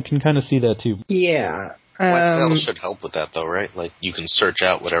can kind of see that too. Yeah. White Sail should help with that though, right? You can search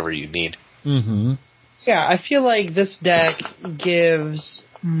out whatever you need. Mm-hmm. Yeah, I feel like this deck gives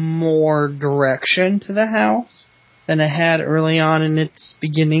more direction to the house than it had early on in its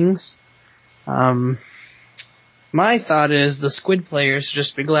beginnings. My thought is the Squid players should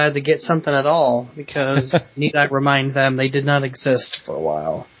just be glad to get something at all, because need I remind them they did not exist for a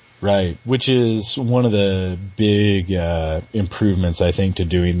while. Right, which is one of the big improvements, I think, to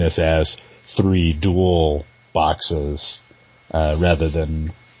doing this as 3 dual boxes rather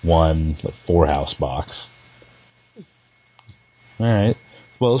than 1 4-house box. Alright,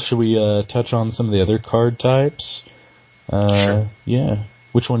 well, should we touch on some of the other card types? Sure. Yeah.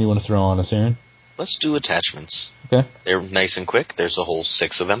 Which one do you want to throw on us, Aaron? Let's do attachments. Okay. They're nice and quick. There's a whole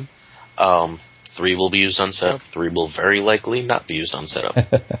 6 of them. 3 will be used on setup. 3 will very likely not be used on setup.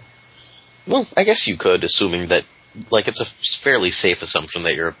 Well, I guess you could, assuming that, it's a fairly safe assumption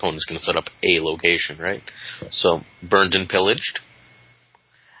that your opponent's going to set up a location, right? So, Burned and Pillaged,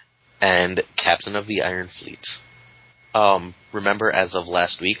 and Captain of the Iron Fleet. Remember, as of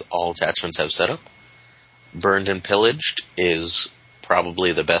last week, all attachments have setup. Burned and Pillaged is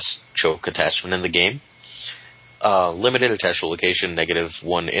probably the best choke attachment in the game. Limited attached location,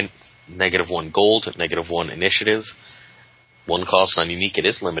 -1 gold, -1 initiative. 1 cost on unique, it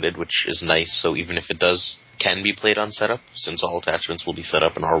is limited, which is nice, so even if it can be played on setup, since all attachments will be set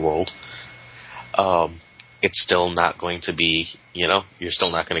up in our world, it's still not going to be, you're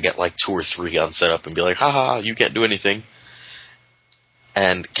still not going to get 2 or 3 on setup and be like, haha, you can't do anything.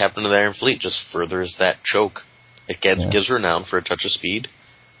 And Captain of the Iron Fleet just furthers that choke. It gives renown for a touch of speed,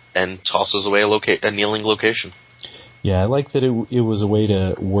 and tosses away a kneeling location. Yeah, I like that it was a way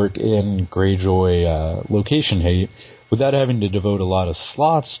to work in Greyjoy location hate without having to devote a lot of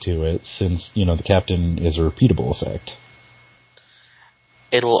slots to it, since, the Captain is a repeatable effect.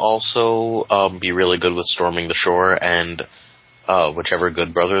 It'll also be really good with storming the shore and whichever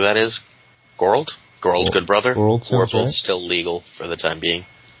good brother that is, Gorold, good brother, who are both still legal for the time being.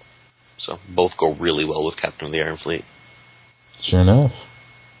 So both go really well with Captain of the Iron Fleet. Sure enough.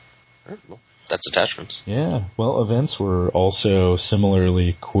 All right, well, that's attachments. Yeah, well, events were also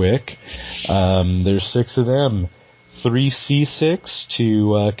similarly quick. There's 6 of them. 3 C6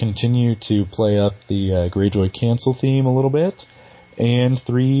 to continue to play up the Greyjoy cancel theme a little bit, and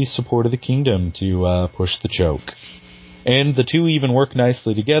 3 Support of the Kingdom to push the choke. And the 2 even work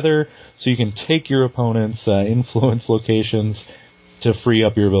nicely together, so you can take your opponent's influence locations to free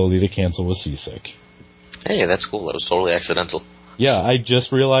up your ability to cancel with Seasick. Hey, that's cool. That was totally accidental. Yeah, I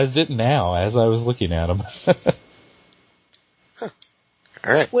just realized it now as I was looking at them. Huh.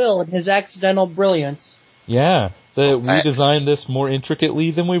 All right. Will and his accidental brilliance. Yeah, we designed this more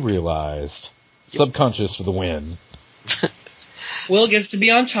intricately than we realized. Yep. Subconscious for the win. Will gets to be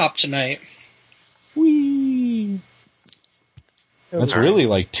on top tonight. Whee! That's really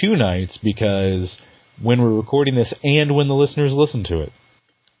like 2 nights, because when we're recording this and when the listeners listen to it.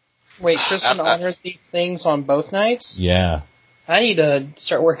 Wait, Kristen honors these things on both nights? Yeah. I need to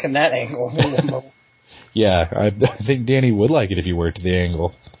start working that angle. Yeah, I think Danny would like it if you worked the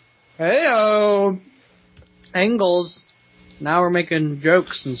angle. Hey-o! Angles. Now we're making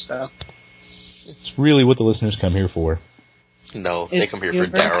jokes and stuff. It's really what the listeners come here for. No, they come here for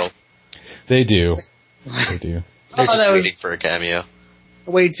Daryl. They do. They do. They're just waiting for a cameo.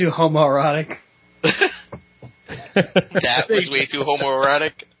 Way too homoerotic. That was way too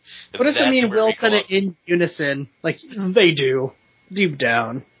homoerotic. What does it mean Will said it in unison? Like, they do. Deep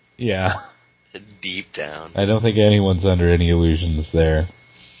down. Yeah. Deep down. I don't think anyone's under any illusions there.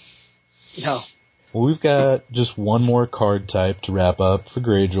 No. Well, we've got just one more card type to wrap up for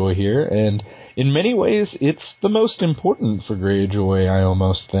Greyjoy here, and in many ways, it's the most important for Greyjoy, I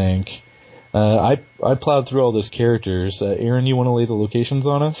almost think. I plowed through all those characters. Aaron, you want to lay the locations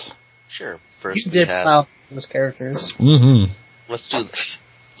on us? Sure. First, you did plow those characters. Mm-hmm. Let's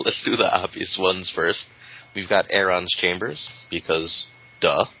do the obvious ones first. We've got Aeron's Chambers, because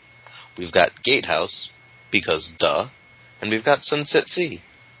duh. We've got Gatehouse, because duh. And we've got Sunset Sea,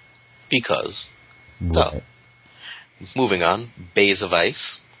 because duh. Right. Moving on, Bays of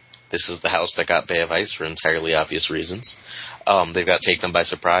Ice. This is the house that got Bay of Ice for entirely obvious reasons. They've got Take Them by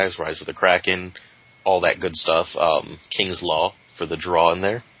Surprise, Rise of the Kraken, all that good stuff. King's Law for the draw in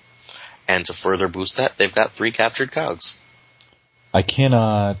there. And to further boost that, they've got 3 Captured Cogs. I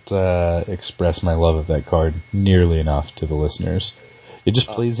cannot express my love of that card nearly enough to the listeners. It just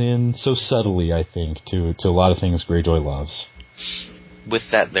plays in so subtly, I think, to a lot of things Greyjoy loves. With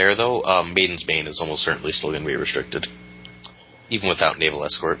that there, though, Maiden's Bane is almost certainly still going to be restricted. Even without Naval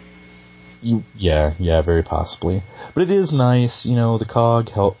Escort. Yeah, very possibly. But it is nice, the cog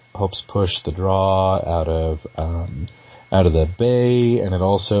helps push the draw out of the bay, and it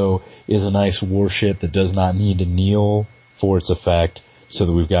also is a nice warship that does not need to kneel for its effect, so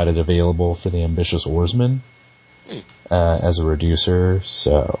that we've got it available for the Ambitious Oarsman as a reducer,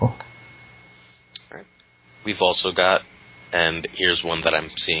 so... Right. We've also got, and here's one that I'm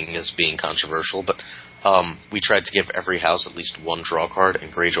seeing as being controversial, but we tried to give every house at least 1 draw card,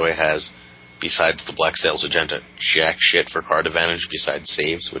 and Greyjoy has, besides the Black Sails Agenda, jack shit for card advantage besides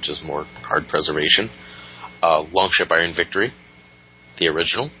saves, which is more card preservation. Longship Iron Victory, the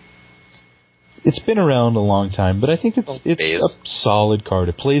original. It's been around a long time, but I think it's a solid card.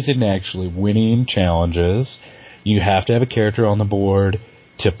 It plays into actually winning challenges. You have to have a character on the board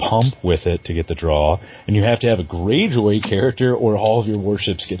to pump with it to get the draw, and you have to have a Greyjoy character or all of your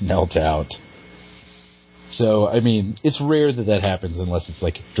warships get knelt out. So, I mean, it's rare that happens unless it's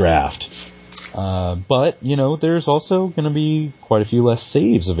like a draft. But, there's also going to be quite a few less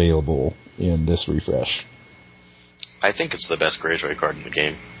saves available in this refresh. I think it's the best Greyjoy card in the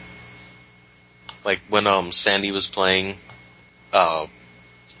game. Like, when Sandy was playing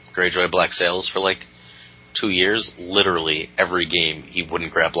Greyjoy Black Sails for, 2 years, literally every game he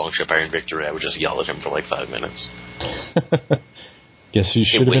wouldn't grab Longship Iron Victory. I would just yell at him for 5 minutes. Guess you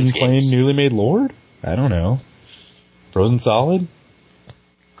should have been playing Newly Made Lord? I don't know. Frozen Solid?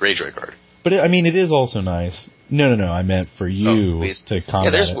 Greyjoy card. But, it is also nice. No, I meant for you to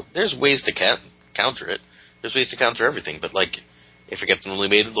combat it. There's ways to counter it. There's ways to counter everything, but, if it gets Newly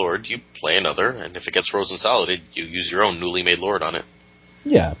Made Lord, you play another, and if it gets Frozen Solid, you use your own Newly Made Lord on it.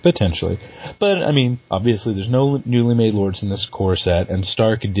 Yeah, potentially. But, I mean, obviously there's no newly made lords in this core set, and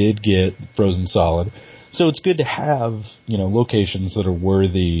Stark did get Frozen Solid. So it's good to have, locations that are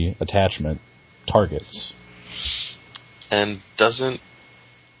worthy attachment targets. And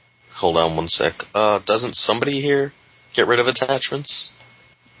hold on one sec, doesn't somebody here get rid of attachments?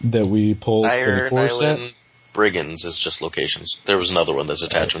 That we pulled for the Iron core Island set? Brigands is just locations. There was another one that's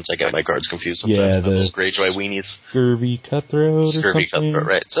attachments. I get my cards confused sometimes. Yeah, Those Greyjoy weenies. Scurvy Cutthroat or Scurvy something? Cutthroat,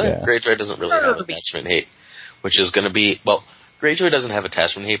 right. So yeah. Greyjoy doesn't really have attachment hate, which is going to be, well, Greyjoy doesn't have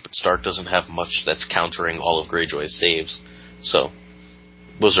attachment hate, but Stark doesn't have much that's countering all of Greyjoy's saves. So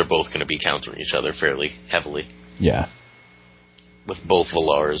those are both going to be countering each other fairly heavily. Yeah. With both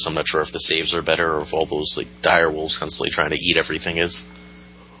Valars, I'm not sure if the saves are better or if all those dire wolves constantly trying to eat everything is.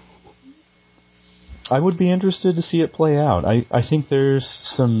 I would be interested to see it play out. I think there's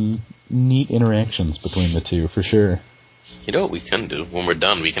some neat interactions between the two, for sure. You know what we can do? When we're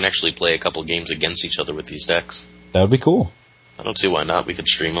done, we can actually play a couple games against each other with these decks. That would be cool. I don't see why not. We could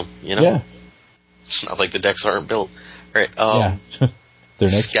stream them, Yeah. It's not like the decks aren't built. All right, yeah. They're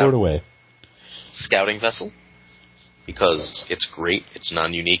next board away. Scouting Vessel. Because it's great, it's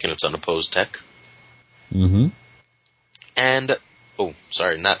non-unique, and it's unopposed tech. Mm-hmm. And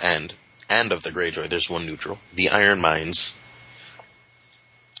of the Greyjoy, there's one neutral. The Iron Mines.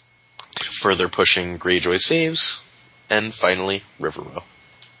 Further pushing Greyjoy saves. And finally, River Row.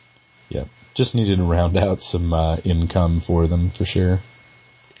 Yep. Just needed to round out some income for them, for sure.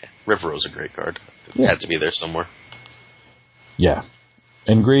 Yeah. River Row's a great card. It had to be there somewhere. Yeah.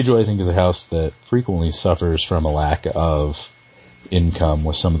 And Greyjoy, I think, is a house that frequently suffers from a lack of income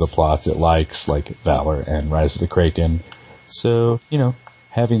with some of the plots it likes, like Valor and Rise of the Kraken. So,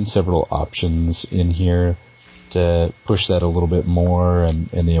 having several options in here to push that a little bit more and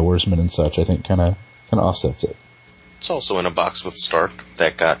the Oarsmen and such, I think kind of offsets it. It's also in a box with Stark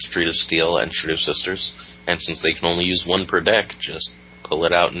that got Street of Steel and Street of Sisters, and since they can only use one per deck, just pull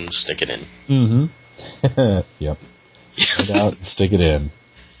it out and stick it in. Mm-hmm. Yep. Pull it out and stick it in.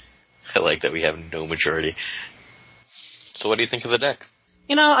 I like that we have no maturity. So what do you think of the deck?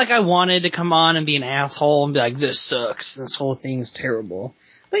 I wanted to come on and be an asshole and be like, this sucks, this whole thing's terrible.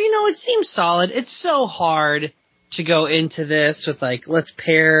 But, it seems solid. It's so hard to go into this with, let's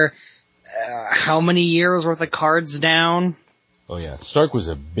pair how many years worth of cards down. Oh, yeah. Stark was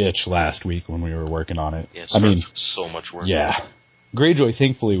a bitch last week when we were working on it. Yeah, Stark took so much work. Yeah. Greyjoy,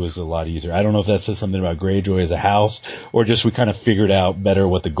 thankfully, was a lot easier. I don't know if that says something about Greyjoy as a house, or just we kind of figured out better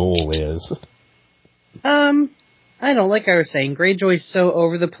what the goal is. I don't, like I was saying, Greyjoy's so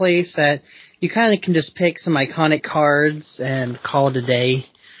over the place that you kind of can just pick some iconic cards and call it a day.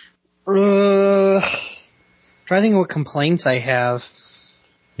 Try to think of what complaints I have.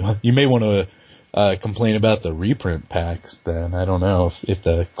 You may want to complain about the reprint packs, then. I don't know if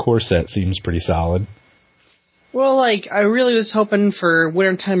the core set seems pretty solid. Well, I really was hoping for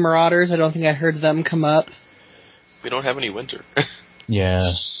Wintertime Marauders. I don't think I heard them come up. We don't have any winter. Yeah.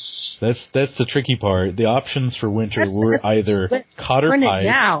 That's the tricky part. The options for winter were either Cotter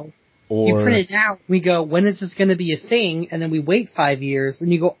Pike or... You print it now. We go, when is this going to be a thing? And then we wait 5 years,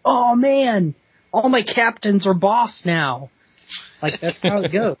 and you go, oh man, all my captains are boss now. That's how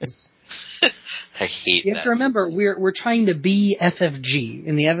it goes. I hate that. You have to remember, we're trying to be FFG,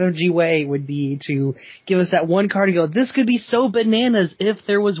 and the FFG way would be to give us that one card and go, this could be so bananas if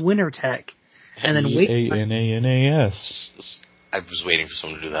there was Winter Tech. And then wait. Ananas. I was waiting for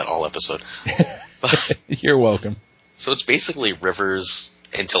someone to do that all episode. You're welcome. So it's basically Rivers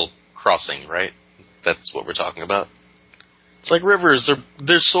until Crossing, right? That's what we're talking about. It's like Rivers,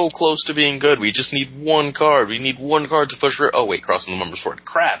 they're so close to being good. We just need one card. We need one card to push. Oh wait, Crossing the numbers for it.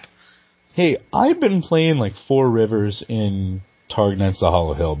 Crap. Hey, I've been playing 4 Rivers in Targ Knights of the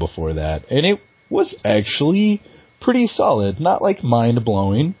Hollow Hill before that, and it was actually pretty solid. Not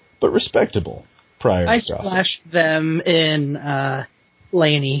mind-blowing, but respectable prior to Crossing. I splashed them in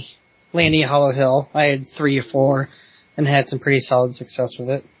Laney Hollow Hill. I had 3 or 4 and had some pretty solid success with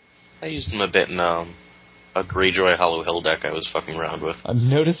it. I used them a bit in a Greyjoy Hollow Hill deck I was fucking around with. I'm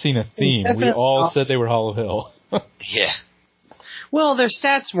noticing a theme. We all said they were Hollow Hill. Yeah. Well, their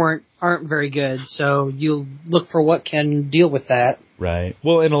stats aren't very good, so you look for what can deal with that. Right.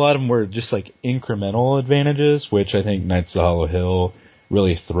 Well, and a lot of them were just incremental advantages, which I think Knights of the Hollow Hill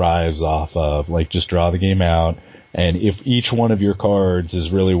really thrives off of. Just draw the game out, and if each one of your cards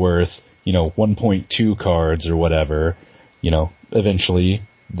is really worth, 1.2 cards or whatever, eventually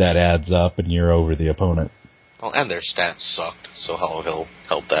that adds up and you're over the opponent. Well, and their stats sucked, so Hollow Hill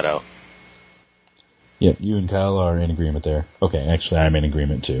helped that out. Yep, you and Kyle are in agreement there. Okay, actually, I'm in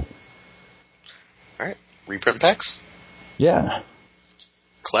agreement too. Alright, reprint packs? Yeah.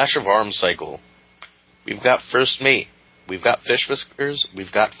 Clash of Arms cycle. We've got First Mate. We've got Fish Whiskers.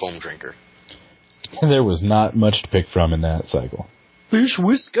 We've got Foam Drinker. There was not much to pick from in that cycle. Fish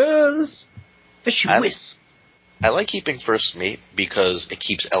Whiskers! Fish Whisk! I like keeping First Mate because it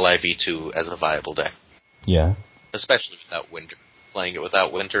keeps LIV2 as a viable deck. Yeah. Especially without Winter. Playing it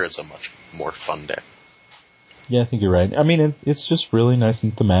without Winter, it's a much more fun deck. Yeah, I think you're right. I mean, it's just really nice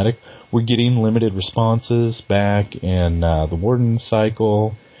and thematic. We're getting limited responses back in the Warden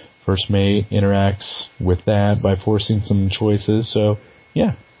cycle. First Mate interacts with that by forcing some choices, so,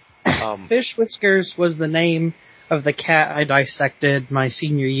 yeah. Fish Whiskers was the name of the cat I dissected my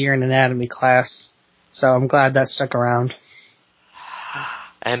senior year in anatomy class, so I'm glad that stuck around.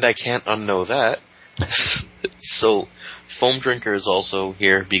 And I can't unknow that. So, Foam Drinker is also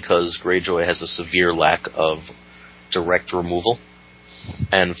here because Greyjoy has a severe lack of direct removal,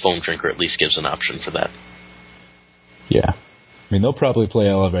 and Foam Drinker at least gives an option for that. Yeah. I mean, they'll probably play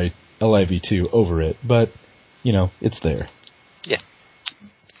LIV2 over it, but, it's there. Yeah.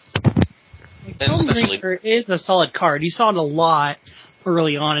 Foam Drinker is a solid card. You saw it a lot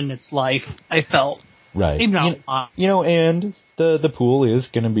early on in its life, I felt. Right. Maybe not a lot. And the pool is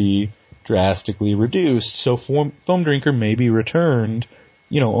going to be drastically reduced, so Foam Drinker may be returned,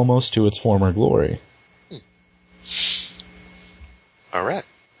 almost to its former glory. Alright.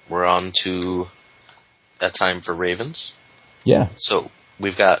 We're on to that time for Ravens. Yeah. So,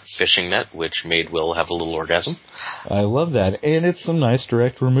 we've got Fishing Net, which made Will have a little orgasm. I love that. And it's some nice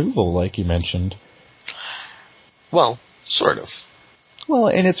direct removal, like you mentioned. Well, sort of. Well,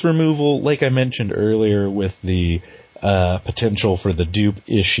 and it's removal, like I mentioned earlier, with the potential for the dupe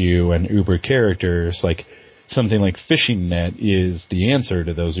issue and Uber characters, like something like Fishing Net is the answer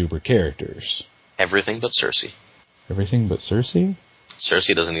to those Uber characters. Everything but Cersei. Everything but Cersei?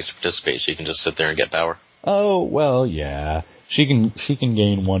 Cersei doesn't need to participate. She can just sit there and get power. Oh, well, yeah. She can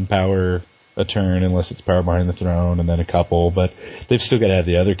gain 1 power a turn unless it's power behind the throne, and then a couple, but they've still got to have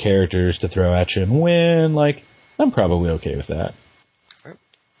the other characters to throw at you and win. Like, I'm probably okay with that.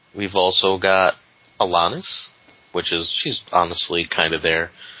 We've also got Alanis, she's honestly kind of there.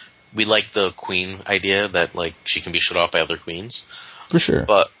 We like the queen idea that, like, she can be shut off by other queens. For sure.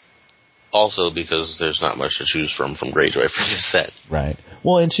 But also because there's not much to choose from Greyjoy for this set. Right.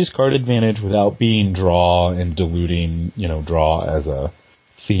 Well, and she's card advantage without being draw and diluting, draw as a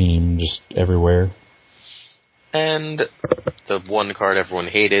theme just everywhere. And the one card everyone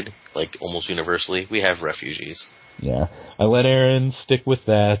hated, like almost universally, we have Refugees. Yeah. I let Aaron stick with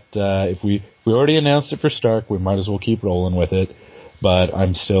that. If we already announced it for Stark, we might as well keep rolling with it. But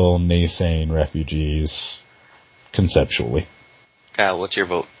I'm still naysaying Refugees conceptually. Kyle, what's your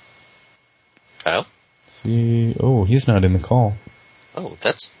vote? Kyle? He's not in the call. Oh,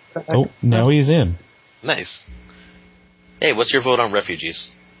 that's... Oh, now he's in. Nice. Hey, what's your vote on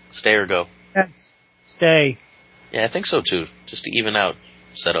Refugees? Stay or go? Yes. Stay. Yeah, I think so too. Just to even out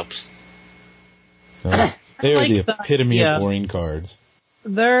setups. They're like the epitome of boring cards.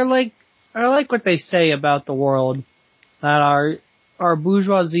 They're like, I like what they say about the world. That our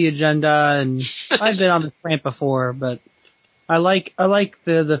bourgeoisie agenda, and I've been on this rant before, but I like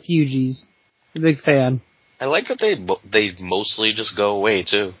the Fugees. I'm a big fan. I like that they mostly just go away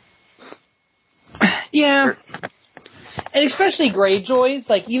too. Yeah. And especially Greyjoys,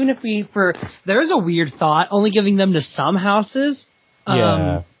 like, even if there's a weird thought, only giving them to some houses.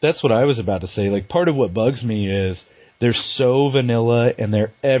 Yeah, that's what I was about to say. Like, part of what bugs me is they're so vanilla and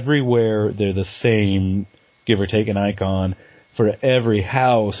they're everywhere. They're the same, give or take an icon for every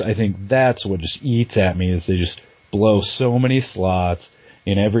house. I think that's what just eats at me, is they just blow so many slots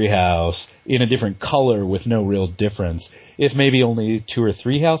in every house in a different color with no real difference. If maybe only 2 or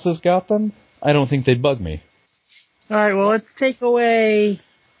 3 houses got them, I don't think they'd bug me. Alright, well, let's take away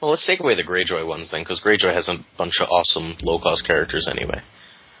the Greyjoy ones then, because Greyjoy has a bunch of awesome low-cost characters anyway.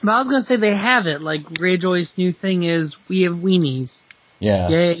 But I was gonna say they have it. Like, Greyjoy's new thing is we have weenies. Yeah.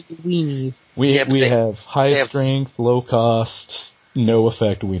 Yay, weenies. We have high strength, low cost, no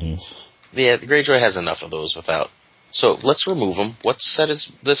effect weenies. Yeah, Greyjoy has enough of those without. So, let's remove them. What set is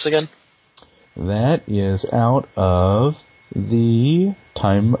this again? That is out of the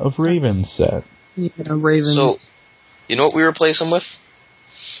Time of Raven set. Yeah, Raven. So, you know what we replace them with?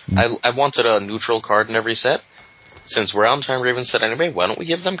 I wanted a neutral card in every set. Since we're on Time Raven set anyway, why don't we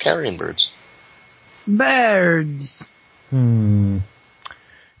give them Carrion Birds? Birds! It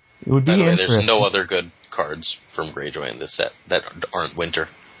would be By the way, interesting. there's no other good cards from Greyjoy in this set that aren't Winter.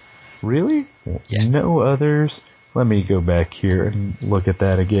 Really? Yeah. No others? Let me go back here and look at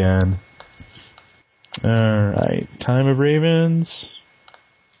that again. Alright, Time of Ravens.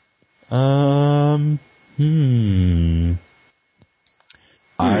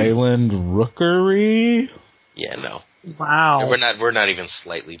 Island Rookery? Yeah, no. Wow. We're not even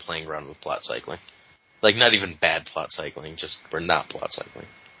slightly playing around with plot cycling. Like, not even bad plot cycling, just we're not plot cycling.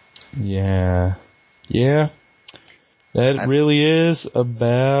 Yeah. Yeah. That really is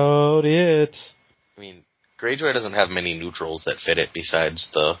about it. I mean, Greyjoy doesn't have many neutrals that fit it besides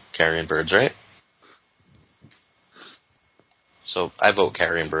the carrion birds, right? So I vote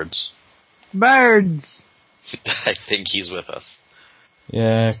carrion birds. Birds! I think he's with us.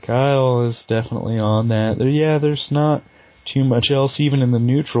 Yeah, Kyle is definitely on that. There's not too much else even in the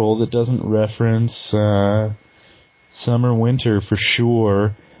neutral that doesn't reference summer, winter for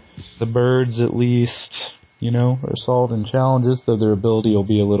sure. The birds, at least, are solid in challenges, though their ability will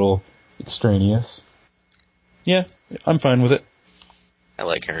be a little extraneous. Yeah, I'm fine with it. I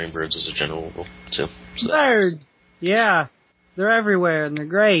like carrion birds as a general rule, too. So. Bird! Yeah. They're everywhere, and they're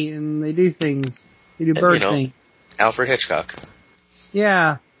great, and they do things. They do bird things. Alfred Hitchcock.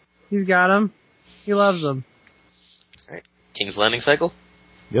 Yeah. He's got them. He loves them. Alright. King's Landing cycle?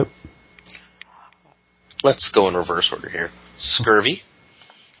 Yep. Let's go in reverse order here. Scurvy.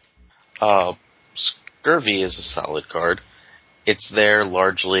 Scurvy is a solid card. It's there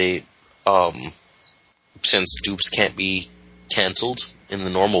largely, since dupes can't be cancelled in the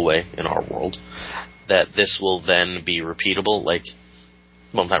normal way in our world, that this will then be repeatable,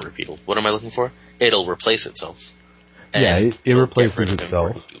 not repeatable. What am I looking for? It'll replace itself. Yeah, it replaces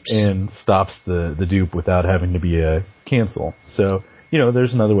itself and stops the dupe without having to be a cancel. So,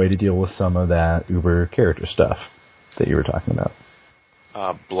 there's another way to deal with some of that Uber character stuff that you were talking about.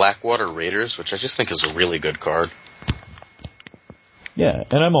 Blackwater Raiders, which I just think is a really good card. Yeah,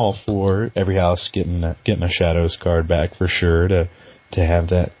 and I'm all for every house getting a Shadows card back for sure to have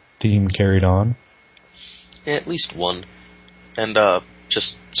that theme carried on. Yeah, at least one. And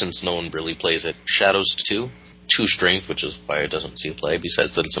just since no one really plays it, Shadows 2 strength, which is why it doesn't see play,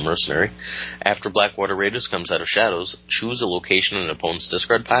 besides that it's a mercenary. After Blackwater Raiders comes out of Shadows, choose a location in an opponent's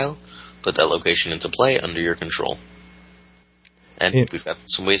discard pile, put that location into play under your control. And we've got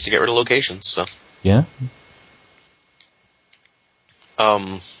some ways to get rid of locations, so. Yeah.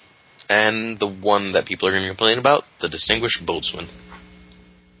 And the one that people are going to complain about, the Distinguished Boatswain.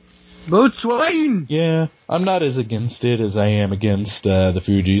 Boatswain! Yeah, I'm not as against it as I am against the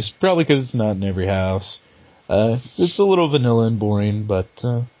Fujis, probably because it's not in every house. It's a little vanilla and boring, but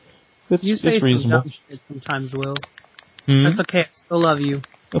it's reasonable. Some dumb shit sometimes, Will. That's okay, I still love you.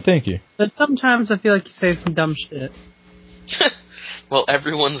 Oh, thank you. But sometimes I feel like you say some dumb shit. Well,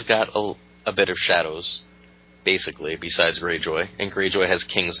 everyone's got a bit of Shadows, basically, besides Greyjoy, and Greyjoy has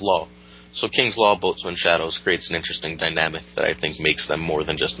King's Law. So King's Law, Boatswain, Shadows creates an interesting dynamic that I think makes them more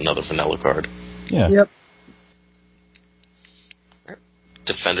than just another vanilla card. Yeah. Yep.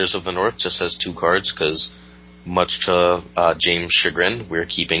 Defenders of the North just has 2 cards, because much to James' chagrin, we're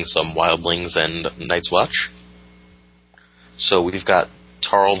keeping some Wildlings and Night's Watch. So we've got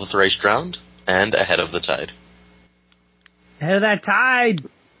Tarl the Thrice Drowned and Ahead of the Tide. Ahead of that tide!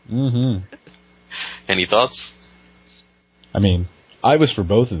 Mm-hmm. Any thoughts? I mean, I was for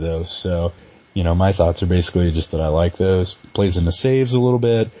both of those, so, my thoughts are basically just that I like those. Plays into saves a little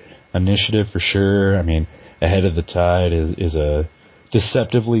bit, initiative for sure. I mean, Ahead of the Tide is a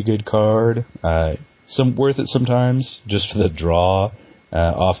deceptively good card. Some worth it sometimes, just for the draw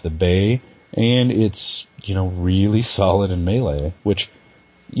off the bay. And it's, really solid in melee, which,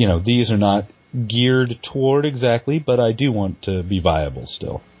 these are not geared toward exactly, but I do want to be viable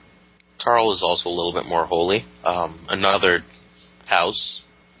still. Tarl is also a little bit more holy. Another house,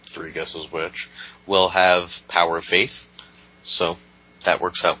 3 guesses which, will have Power of Faith, so that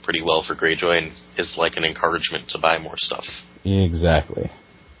works out pretty well for Greyjoy and is like an encouragement to buy more stuff. Exactly.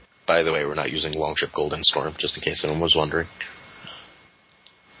 By the way, we're not using Longship Golden Storm, just in case anyone was wondering.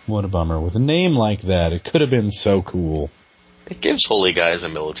 What a bummer. With a name like that, it could have been so cool. It gives holy guys a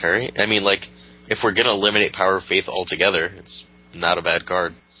military. I mean, if we're going to eliminate Power of Faith altogether, it's not a bad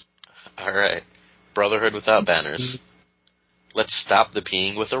card. Alright. Brotherhood Without Banners. Let's stop the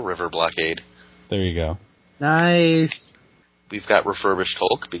peeing with a river blockade. There you go. Nice. We've got Refurbished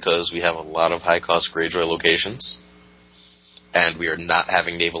Hulk because we have a lot of high-cost Greyjoy locations. And we are not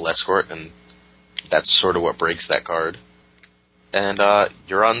having Naval Escort, and that's sort of what breaks that card. And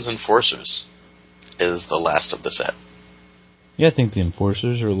Euron's Enforcers is the last of the set. Yeah, I think the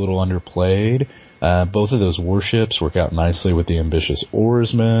Enforcers are a little underplayed. Both of those warships work out nicely with the Ambitious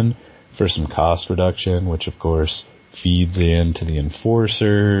Oarsmen for some cost reduction, which of course feeds into the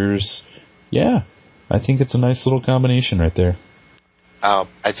Enforcers. Yeah, I think it's a nice little combination right there.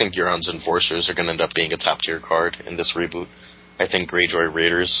 I think Euron's Enforcers are going to end up being a top-tier card in this reboot. I think Greyjoy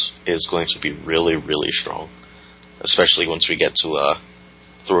Raiders is going to be really, really strong. Especially once we get to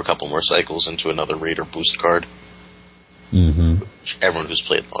threw a couple more cycles into another Raider boost card. Mm-hmm. Which everyone who's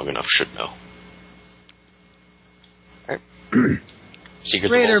played long enough should know. Alright.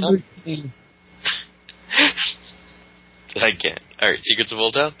 Secrets Raider of Old Town? boosting. I can't. Alright, Secrets of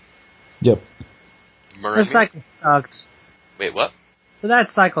Old Town? Yep. The Mirror? cycle sucked. Wait, what? So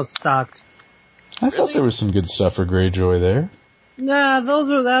that cycle sucked. I thought Really? there was some good stuff for Greyjoy there. Nah,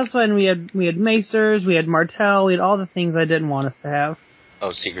 that's when we had Macers, we had Martell, we had all the things I didn't want us to have.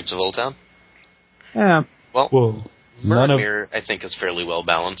 Oh, Secrets of Old Town? Yeah. Well, Well, none of... Mirror, I think, is fairly well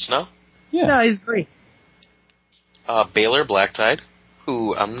balanced now. Yeah. No, he's great. Baylor Blacktide,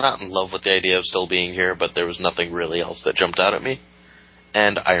 who I'm not in love with the idea of still being here, but there was nothing really else that jumped out at me.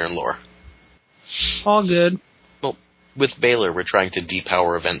 And Iron Lore. All good. Well, with Baylor, we're trying to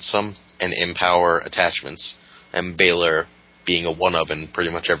depower events some and empower attachments, and Baylor, being a one-of in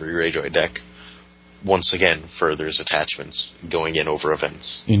pretty much every Greyjoy deck, once again furthers attachments going in over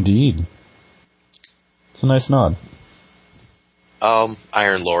events. Indeed. It's a nice nod.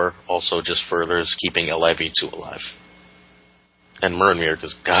 Iron Lore also just furthers keeping LIV2 alive. And Mirror,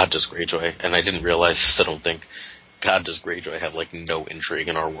 because God does Greyjoy, and I didn't realize this, I don't think, God does Greyjoy have, like, no intrigue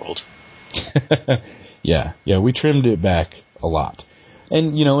in our world. Yeah, we trimmed it back a lot.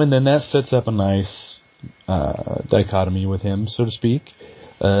 And, and then that sets up a nice dichotomy with him, so to speak,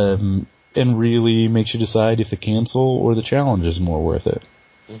 and really makes you decide if the cancel or the challenge is more worth it.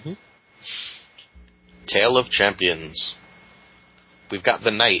 Mm-hmm. Tale of Champions. We've got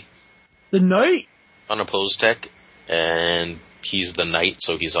the Knight. The Knight? Unopposed tech, and he's the Knight,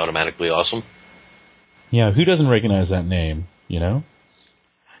 so he's automatically awesome. Yeah, who doesn't recognize that name,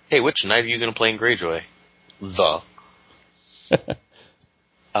 Hey, which Knight are you going to play in Greyjoy? We've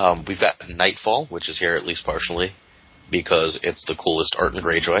got Nightfall, which is here at least partially, because it's the coolest art in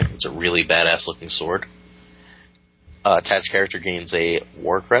Greyjoy. It's a really badass looking sword. Attached character gains a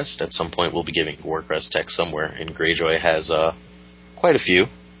War Crest. At some point we'll be giving War Crest tech somewhere, and Greyjoy has quite a few.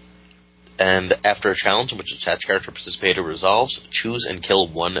 And after a challenge in which attached character participator resolves, choose and kill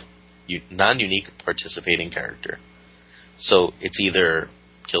one non-unique participating character. So it's either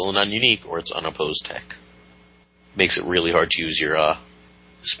kill a non-unique or it's unopposed tech. Makes it really hard to use your,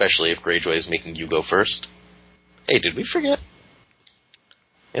 especially if Greyjoy is making you go first. Hey, did we forget?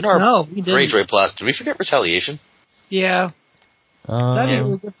 In our No, we didn't. Greyjoy Plus, did we forget Retaliation? Yeah. That'd be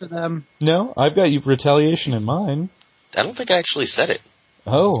really good for them. No, I've got Retaliation in mind. I don't think I actually said it.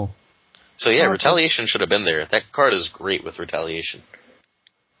 Oh. So yeah, Retaliation should have been there. That card is great with Retaliation.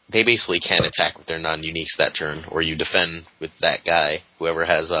 They basically can't attack with their non-uniques that turn, or you defend with that guy, whoever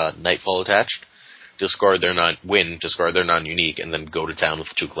has Nightfall attached, discard their non-unique, and then go to town with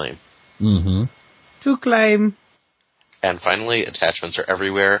 2 claim. Mm-hmm. 2 claim. And finally, attachments are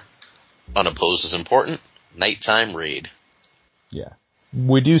everywhere. Unopposed is important. Nighttime raid. Yeah.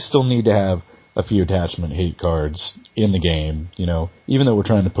 We do still need to have a few attachment hate cards in the game, even though we're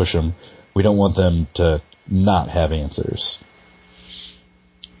trying to push them, we don't want them to not have answers.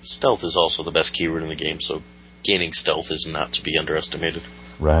 Stealth is also the best keyword in the game, so gaining stealth is not to be underestimated.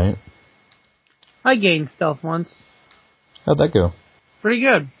 Right. I gained stealth once. How'd that go? Pretty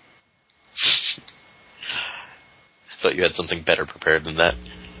good. I thought you had something better prepared than that.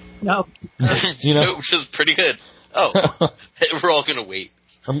 No. Which is pretty good. Oh, we're all gonna wait.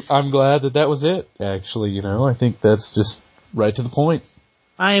 I'm glad that was it, actually, I think that's just right to the point.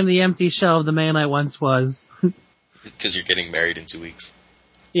 I am the empty shell of the man I once was. Because you're getting married in 2 weeks.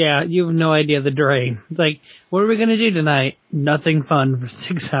 Yeah, you have no idea the drain. It's like, what are we gonna do tonight? Nothing fun for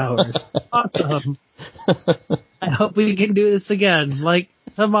 6 hours. Awesome. I hope we can do this again, like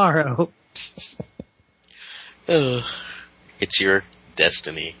tomorrow. It's your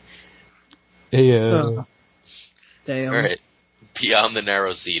destiny. Hey, Damn. Alright. Beyond the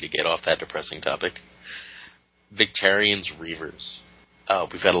Narrow Sea, to get off that depressing topic. Victarians Reavers.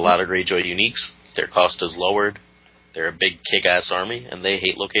 We've got a lot of Greyjoy uniques. Their cost is lowered. They're a big kick-ass army, and they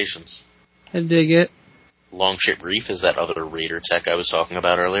hate locations. I dig it. Longship Reef is that other raider tech I was talking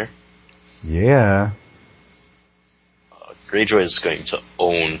about earlier. Yeah. Greyjoy is going to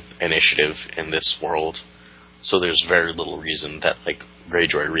own initiative in this world, so there's very little reason that,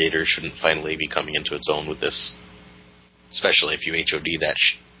 Greyjoy Raiders shouldn't finally be coming into its own with this. Especially if you HOD that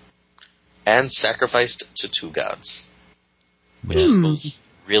And Sacrificed to 2 Gods. Which is both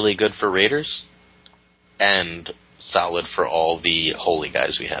really good for Raiders, and solid for all the holy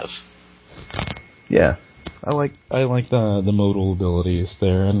guys we have. Yeah. I like the modal abilities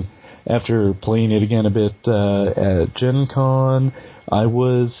there, and after playing it again a bit at Gen Con, I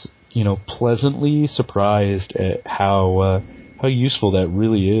was, pleasantly surprised at how useful that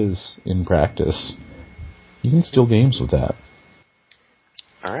really is in practice. You can steal games with that.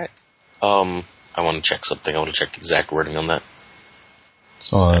 All right. I want to check something. I want to check exact wording on that.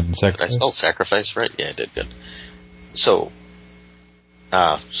 On Did I sacrifice? spell sacrifice right? Yeah, I did. Good. So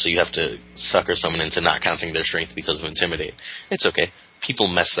you have to sucker someone into not counting their strength because of intimidate. It's okay. People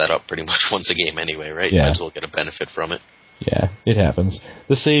mess that up pretty much once a game anyway, right? Yeah. You might as well get a benefit from it. Yeah, it happens.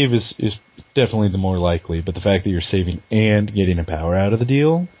 The save is definitely the more likely, but the fact that you're saving and getting a power out of the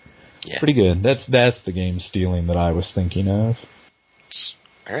deal, pretty good. That's the game stealing that I was thinking of.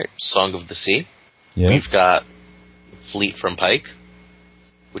 All right, Song of the Sea. Yeah. We've got Fleet from Pike,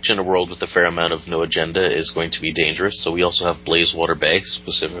 which in a world with a fair amount of no agenda is going to be dangerous, so we also have Blazewater Bay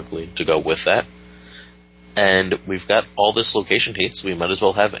specifically to go with that. And we've got all this location hate, so we might as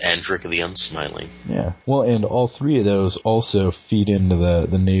well have Andric the Unsmiling. Yeah. Well, and all three of those also feed into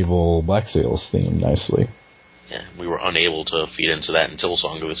the naval Black Sails theme nicely. Yeah, we were unable to feed into that until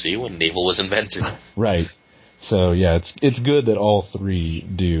Song of the Sea when naval was invented. Right. So yeah, it's good that all three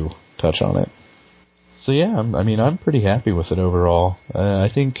do touch on it. So yeah, I'm pretty happy with it overall. I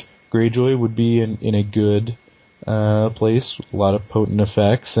think Greyjoy would be in a good place with a lot of potent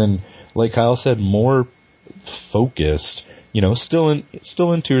effects, and like Kyle said, more focused. Still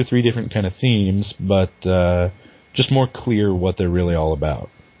in 2 or 3 different kind of themes, but just more clear what they're really all about.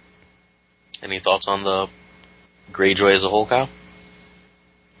 Any thoughts on the Greyjoy as a whole, Kyle?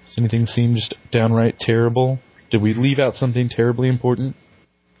 Does anything seem just downright terrible? Did we leave out something terribly important?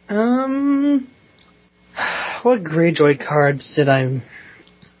 What Greyjoy cards did I...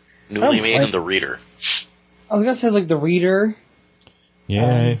 Newly made in the Reader. I was gonna say, like, the Reader.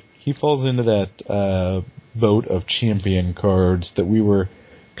 Yeah, he falls into that boat of champion cards that we were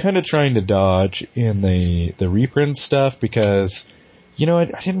kind of trying to dodge in the reprint stuff because, I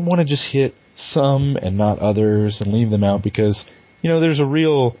didn't want to just hit some and not others and leave them out because, there's a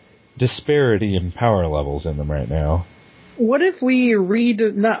real disparity in power levels in them right now. What if we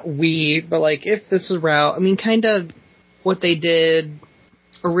if this is route, kind of what they did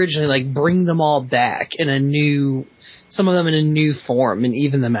originally, like bring them all back in some of them in a new form and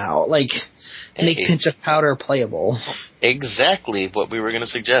even them out, make Pinch of Powder playable. Exactly what we were going to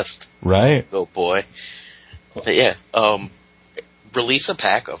suggest. Right. Oh boy. But yeah, release a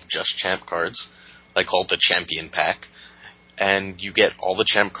pack of just champ cards, called the Champion Pack, and you get all the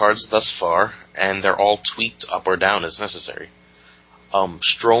champ cards thus far, and they're all tweaked up or down as necessary.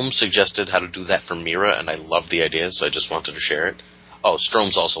 Strom suggested how to do that for Mira, and I love the idea, so I just wanted to share it. Oh,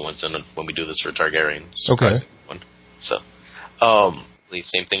 Strom's also wants in when we do this for Targaryen. Surprising one. So, the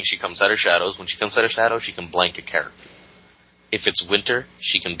same thing, she comes out of shadows. When she comes out of shadows, she can blank a character. If it's winter,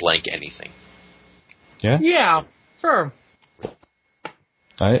 she can blank anything. Yeah? Yeah, sure.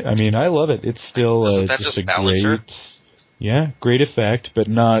 I love it. It's still just a great... Yeah, great effect, but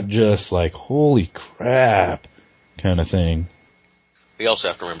not just holy crap kind of thing. We also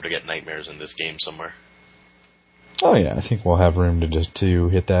have to remember to get Nightmares in this game somewhere. Oh yeah, I think we'll have room to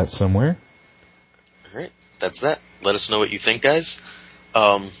hit that somewhere. Alright, that's that. Let us know what you think, guys.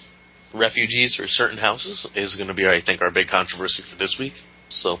 Refugees for certain houses is going to be, I think, our big controversy for this week,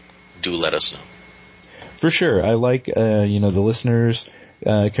 so do let us know. For sure. I like, the listeners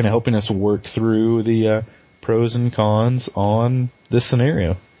kind of helping us work through the pros and cons on this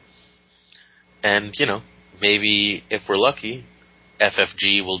scenario. And, maybe if we're lucky,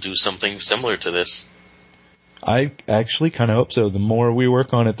 FFG will do something similar to this. I actually kind of hope so. The more we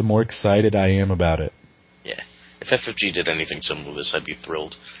work on it, the more excited I am about it. Yeah. If FFG did anything similar to this, I'd be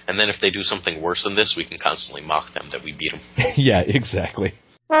thrilled. And then if they do something worse than this, we can constantly mock them that we beat them. Yeah, exactly.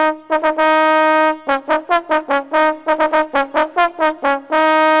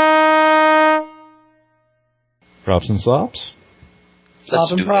 Props and slops?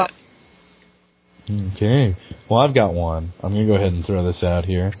 Let's do that. Okay. Well, I've got one. I'm going to go ahead and throw this out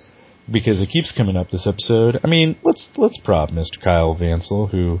here because it keeps coming up this episode. Let's prop Mr. Kyle Vansel,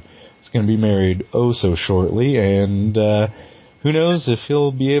 who is going to be married oh so shortly, and who knows if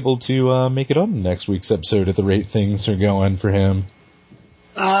he'll be able to make it on next week's episode at the rate things are going for him.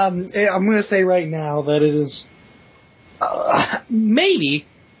 I'm going to say right now that it is maybe,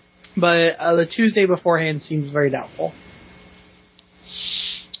 but the Tuesday beforehand seems very doubtful.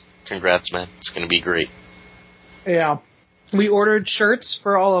 Congrats, man. It's going to be great. Yeah. We ordered shirts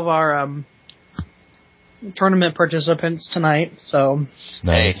for all of our tournament participants tonight, so...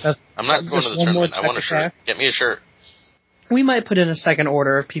 Nice. Hey, I'm not going to the tournament. I want a shirt. Get me a shirt. We might put in a second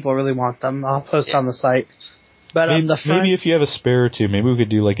order if people really want them. I'll post on the site. But maybe if you have a spare or two, maybe we could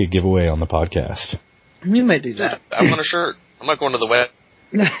do a giveaway on the podcast. We might do that. I want a shirt. I'm not going to the wedding.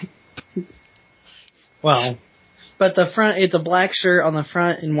 Well, But the front, it's a black shirt on the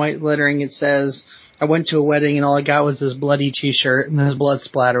front in white lettering. It says, I went to a wedding and all I got was this bloody t-shirt and there's blood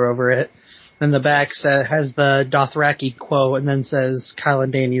splatter over it. Then the back has the Dothraki quote and then says Kyle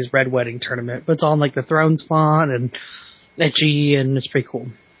and Dany's Red Wedding Tournament. But it's on like the Thrones font and etchy and it's pretty cool.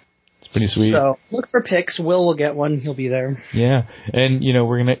 It's pretty sweet. So look for pics. Will will get one. He'll be there. Yeah. And, that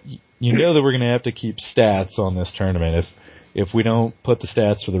we're going to have to keep stats on this tournament. If we don't put the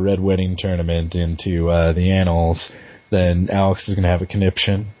stats for the Red Wedding Tournament into the annals, then Alex is going to have a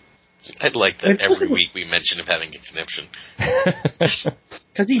conniption. I'd like that every week we mention him having a conniption.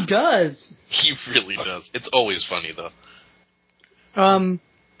 Because he does. He really does. It's always funny, though.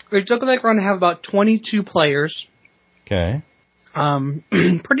 It looks like we're going to have about 22 players. Okay.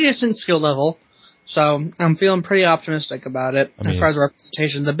 Pretty decent skill level. So I'm feeling pretty optimistic about it as far as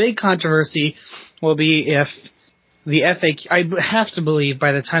representation. The big controversy will be if the FAQ, I have to believe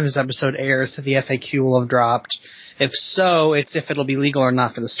by the time this episode airs that the FAQ will have dropped. If so, it's if it'll be legal or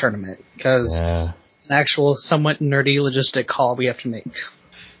not for this tournament. Because it's an actual somewhat nerdy logistic call we have to make.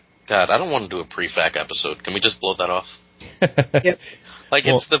 God, I don't want to do a pre-FAQ episode. Can we just blow that off? Yep. Like,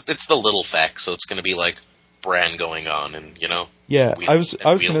 it's the little FAQ, so it's going to be like Bran going on and, Yeah, I was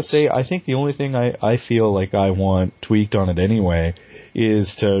going to say, I think the only thing I feel like I want tweaked on it anyway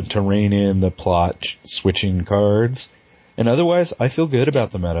is to rein in the plot switching cards. And otherwise, I feel good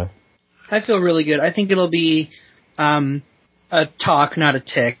about the meta. I feel really good. I think it'll be a talk, not a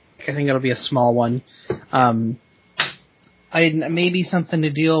tick. I think it'll be a small one. Maybe something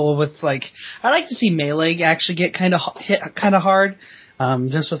to deal with, like, I'd like to see Melee actually get hit kind of hard,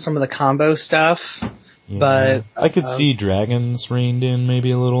 just with some of the combo stuff. Yeah. But I could see dragons reined in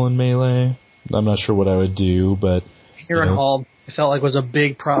maybe a little in Melee. I'm not sure what I would do, but Harrenhal I felt like was a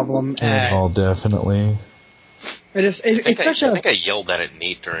big problem. Harrenhal definitely. I think I yelled at it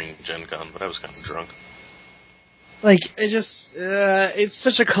Nate during Gen Con, but I was kind of drunk. Like, it's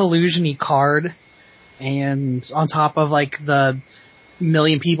such a collusion-y card, and on top of, like, the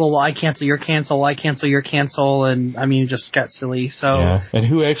million people, well, I cancel your cancel, and, I mean, it just got silly, so... Yeah, and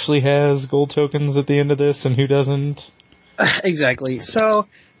who actually has gold tokens at the end of this, and who doesn't? Exactly. So,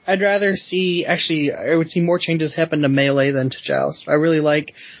 I'd rather see, I would see more changes happen to Melee than to Joust. I really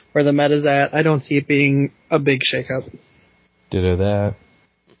like where the meta's at. I don't see it being a big shakeup. Ditto that.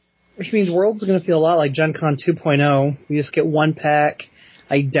 Which means World's going to feel a lot like Gen Con 2.0. We just get one pack.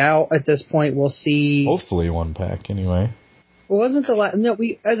 I doubt at this point we'll see... Hopefully one pack, anyway. Well, wasn't the last... No, at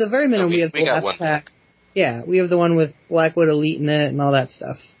the very minimum, we have the last pack. Yeah, we have the one with Blackwood Elite in it and all that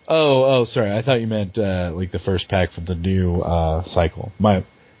stuff. Oh, sorry. I thought you meant, like, the first pack from the new cycle. My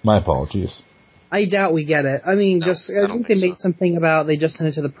apologies. I doubt we get it. I mean, I think they made something about they just sent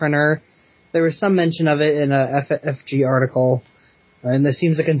it to the printer. There was some mention of it in a FFG article. And there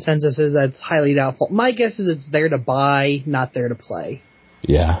seems a consensus is that it's highly doubtful. My guess is it's there to buy, not there to play.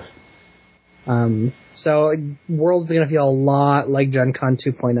 Yeah. So World's going to feel a lot like Gen Con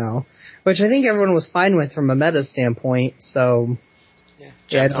 2.0, which I think everyone was fine with from a meta standpoint. So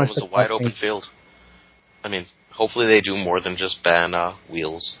Gen Con was a wide open field. I mean, hopefully they do more than just ban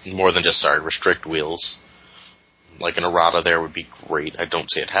wheels, restrict wheels. Like an errata there would be great. I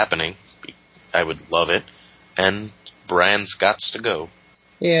don't see it happening. I would love it. And Bran's gots to go.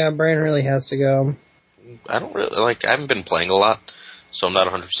 Yeah, Bran really has to go. I haven't been playing a lot, so I'm not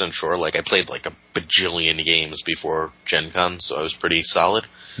 100% sure. Like, I played like a bajillion games before Gen Con, so I was pretty solid.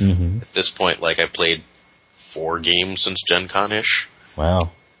 Mm-hmm. At this point, like, I played 4 games since Gen Con-ish.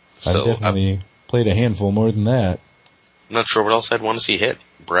 Wow. So I've definitely played a handful more than that. I'm not sure what else I'd want to see hit.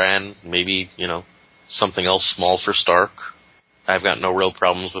 Bran, maybe, something else small for Stark. I've got no real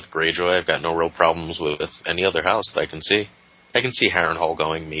problems with Greyjoy. I've got no real problems with any other house that I can see. I can see Harrenhal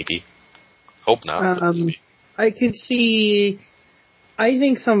going, maybe. Hope not. I could see... I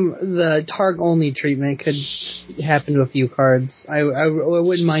think the Targ-only treatment could happen to a few cards. I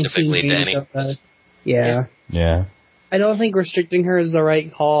wouldn't mind seeing Dany. Yeah. I don't think restricting her is the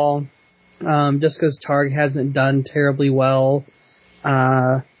right call, just because Targ hasn't done terribly well.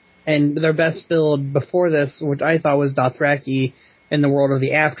 And their best build before this, which I thought was Dothraki, in the world of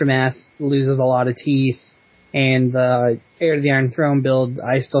the Aftermath, loses a lot of teeth. And the Heir to the Iron Throne build,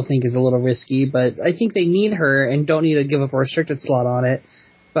 I still think is a little risky, but I think they need her and don't need to give up a restricted slot on it.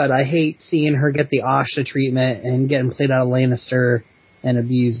 But I hate seeing her get the Asha treatment and getting played out of Lannister and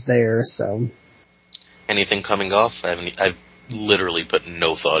abused there, so... Anything coming off? I've literally put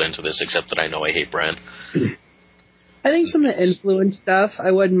no thought into this except that I know I hate Bran. I think some of the influence stuff,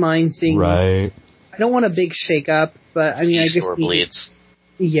 I wouldn't mind seeing... Right. I don't want a big shake-up, but I mean, I just... Bleeds.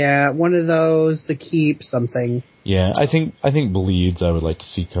 Yeah, one of those to keep something. Yeah, I think bleeds I would like to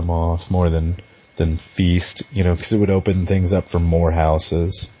see come off more than Feast, because it would open things up for more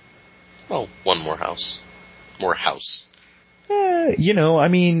houses. Well, one more house. More house.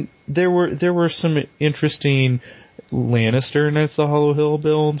 There were some interesting Lannister and Knights of the Hollow Hill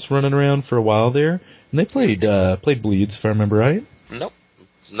builds running around for a while there, and they played Bleeds, if I remember right. Nope,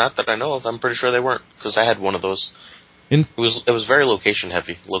 not that I know of. I'm pretty sure they weren't, because I had one of those. It was very location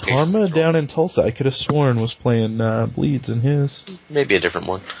heavy. Karma down in Tulsa, I could have sworn was playing Bleeds in his. Maybe a different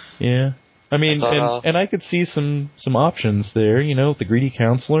one. Yeah. And I could see some options there, with the Greedy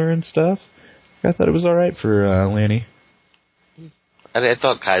Counselor and stuff. I thought it was alright for Lanny. I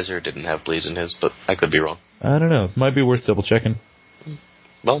thought Kaiser didn't have Bleeds in his, but I could be wrong. I don't know. It might be worth double checking.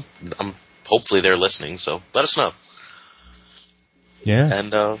 Well, hopefully they're listening, so let us know. Yeah.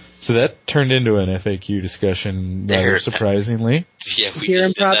 And so that turned into an FAQ discussion, rather surprisingly. Yeah, we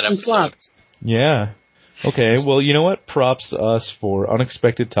just did that episode. Yeah. Okay, well, you know what? Props to us for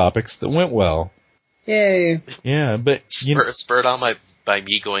unexpected topics that went well. Yay. Yeah, but... Spurred on by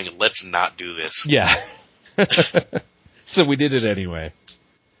me going, let's not do this. Yeah. So we did it anyway.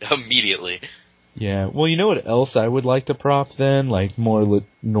 Immediately. Yeah, well, you know what else I would like to prop then? Like more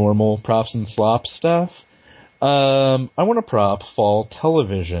normal props and slop stuff? I want to prop fall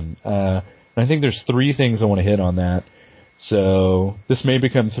television. I think there's 3 things I want to hit on that. So this may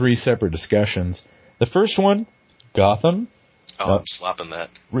become 3 separate discussions. The first one, Gotham. Oh, I'm slopping that.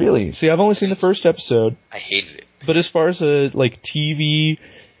 Really? See, I've only seen the first episode. I hated it. But as far as a TV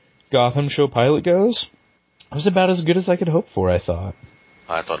Gotham show pilot goes, it was about as good as I could hope for, I thought.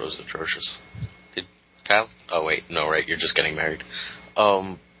 I thought it was atrocious. Did Kyle? Oh, wait. No, right. You're just getting married.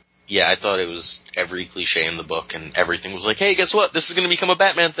 Yeah, I thought it was every cliche in the book, and everything was like, hey, guess what? This is going to become a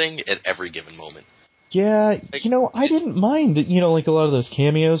Batman thing at every given moment. Yeah, I didn't mind, like a lot of those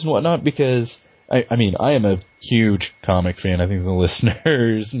cameos and whatnot, because... I am a huge comic fan. I think the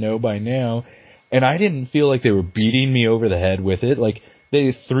listeners know by now. And I didn't feel like they were beating me over the head with it. Like,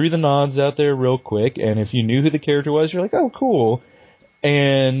 they threw the nods out there real quick, and if you knew who the character was, you're like, oh, cool.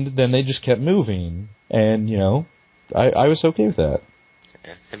 And then they just kept moving. And, I was okay with that.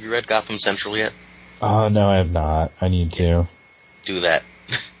 Yeah. Have you read Gotham Central yet? Oh, no, I have not. I need to. Do that.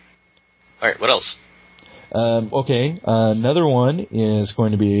 Alright, what else? Okay, another one is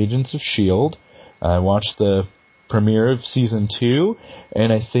going to be Agents of S.H.I.E.L.D. I watched the premiere of Season 2,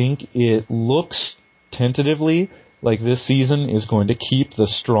 and I think it looks tentatively like this season is going to keep the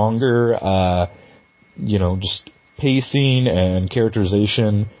stronger, just pacing and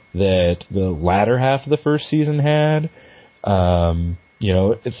characterization that the latter half of the first season had.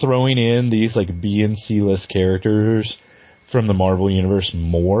 Throwing in these, B and C-list characters from the Marvel Universe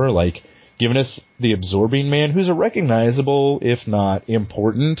more, giving us the Absorbing Man, who's a recognizable, if not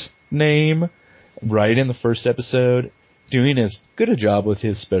important, name, right in the first episode, doing as good a job with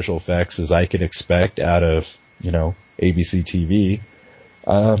his special effects as I could expect out of, ABC TV,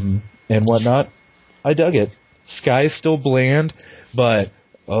 and whatnot. I dug it. Sky's still bland, but,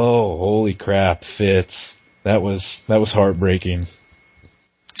 oh, holy crap, Fitz. That was heartbreaking.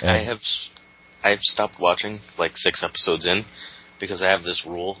 And I've stopped watching, 6 episodes in, because I have this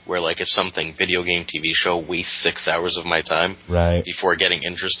rule where, if something, video game, TV show, wastes 6 hours of my time before getting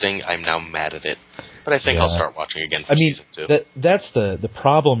interesting, I'm now mad at it. But I think I'll start watching again for Season 2. That's the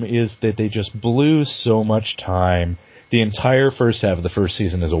problem is that they just blew so much time. The entire first half of the first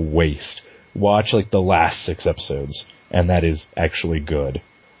season is a waste. Watch, the last 6 episodes, and that is actually good.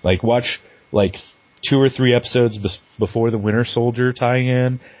 Watch, 2 or 3 episodes before the Winter Soldier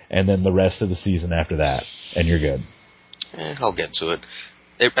tie-in, and then the rest of the season after that, and you're good. I'll get to it.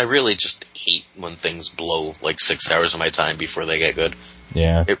 I really just hate when things blow 6 hours of my time before they get good.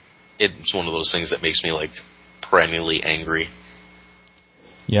 Yeah. It's one of those things that makes me perennially angry.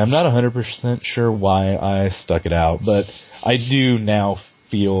 Yeah, I'm not 100% sure why I stuck it out, but I do now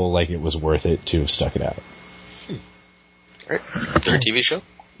feel like it was worth it to have stuck it out. Alright. Third TV show?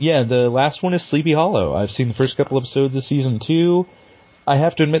 Yeah, the last one is Sleepy Hollow. I've seen the first couple episodes of Season 2. I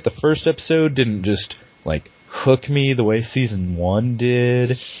have to admit, the first episode didn't just, hook me the way Season 1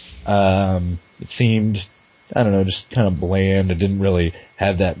 did. It seemed, I don't know, just kind of bland. It didn't really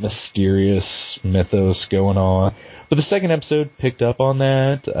have that mysterious mythos going on. But the second episode picked up on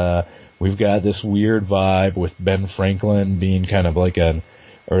that. We've got this weird vibe with Ben Franklin being kind of like an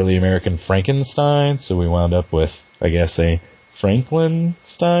early American Frankenstein. So we wound up with, I guess, a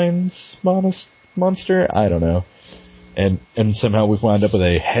Frankenstein's monster? I don't know. And somehow we've wound up with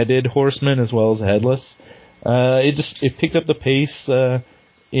a headed horseman as well as a headless. It picked up the pace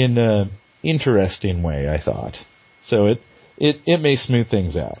in an interesting way, I thought. So it may smooth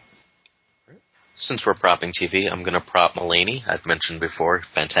things out. Since we're propping TV, I'm going to prop Mulaney. I've mentioned before,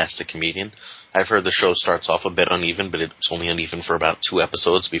 fantastic comedian. I've heard the show starts off a bit uneven, but it's only uneven for about 2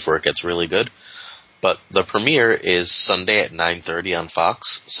 episodes before it gets really good. But the premiere is Sunday at 9:30 on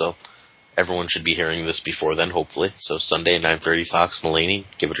Fox, so everyone should be hearing this before then, hopefully. So Sunday at 9:30 Fox, Mulaney,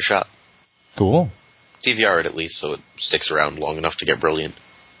 give it a shot. Cool. DVR it at least, so it sticks around long enough to get brilliant.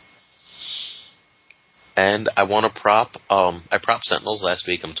 And I want to prop, I propped Sentinels last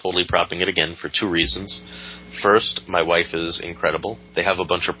week. I'm totally propping it again for 2 reasons. First, my wife is incredible. They have a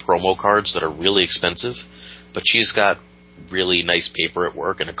bunch of promo cards that are really expensive, but she's got really nice paper at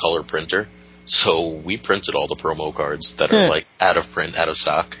work and a color printer. So we printed all the promo cards that are like out of print, out of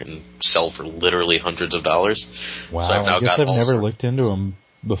stock, and sell for literally hundreds of dollars. Wow, so I've now I guess got I've never looked into them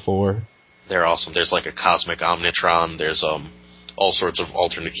before. They're awesome. There's like a Cosmic Omnitron. There's all sorts of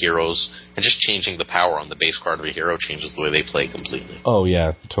alternate heroes, and just changing the power on the base card of a hero changes the way they play completely. Oh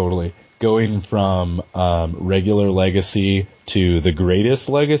yeah, totally. Going from regular Legacy to the Greatest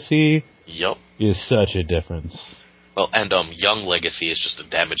Legacy is such a difference. Well, and Young Legacy is just a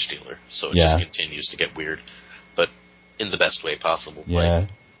damage dealer, so it just continues to get weird, but in the best way possible. Yeah.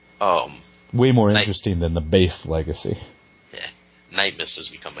 Like, way more interesting than the base Legacy. Yeah. Night Mist has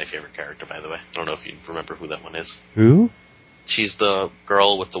become my favorite character, by the way. I don't know if you remember who that one is. Who? She's the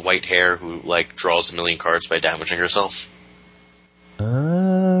girl with the white hair who, like, draws a million cards by damaging herself.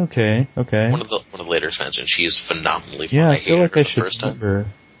 Okay. One of the later expansions. She's phenomenally fun. Yeah, I feel hated like her I the should first time.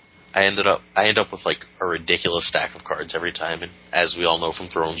 remember. I end up with, like, a ridiculous stack of cards every time, and as we all know from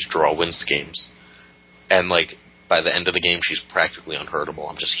Thrones, draw wins games. And, like, by the end of the game, she's practically unhurtable.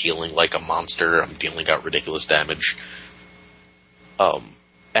 I'm just healing like a monster. I'm dealing out ridiculous damage.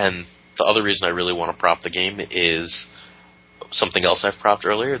 And the other reason I really want to prop the game is something else I've propped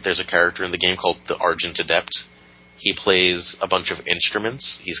earlier. There's a character in the game called the Argent Adept. He plays a bunch of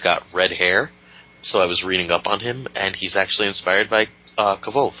instruments. He's got red hair. So I was reading up on him, and he's actually inspired by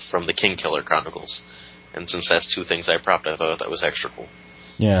Kavoth from the King Killer Chronicles. And since that's 2 things I propped, I thought that was extra cool.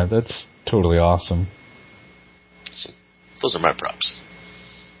 Yeah, that's totally awesome. So, those are my props.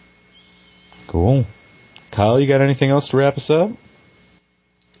 Cool. Kyle, you got anything else to wrap us up?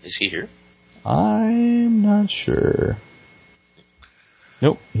 Is he here? I'm not sure.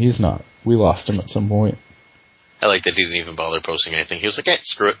 Nope, he's not. We lost him at some point. I like that he didn't even bother posting anything. He was like,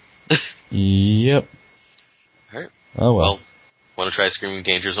 screw it. Yep. Alright. Oh well. Want to try Screaming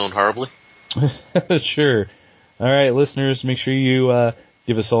Danger Zone horribly? Sure. Alright, listeners, make sure you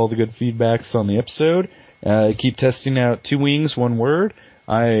give us all the good feedbacks on the episode. Keep testing out 2 wings, 1 word.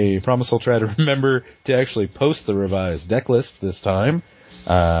 I promise I'll try to remember to actually post the revised deck list this time.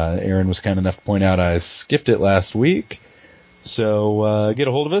 Aaron was kind enough to point out I skipped it last week. So get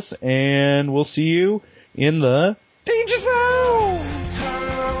a hold of us, and we'll see you in the Danger Zone! Turn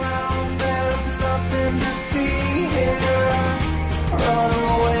around, there's nothing to see here. Run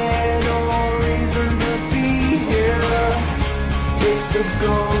away, no reason to be here. It's the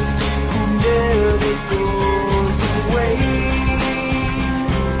ghost who never goes away.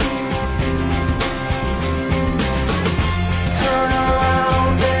 Turn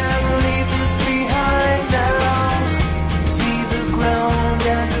around and leave this behind now. See the ground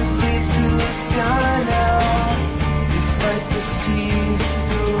as it bleeds to the sky now. You fight the sea,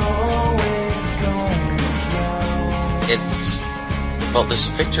 you're always going down. Well, there's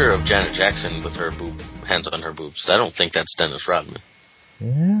a picture of Janet Jackson with her hands on her boobs. I don't think that's Dennis Rodman.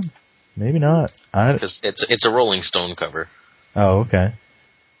 Yeah, maybe not. Because it's a Rolling Stone cover. Oh, okay.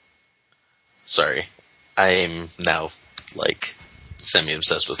 Sorry. I'm now, like,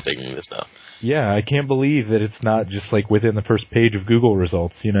 semi-obsessed with figuring this out. Yeah, I can't believe that it's not just, like, within the first page of Google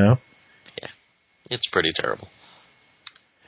results, you know? Yeah. It's pretty terrible.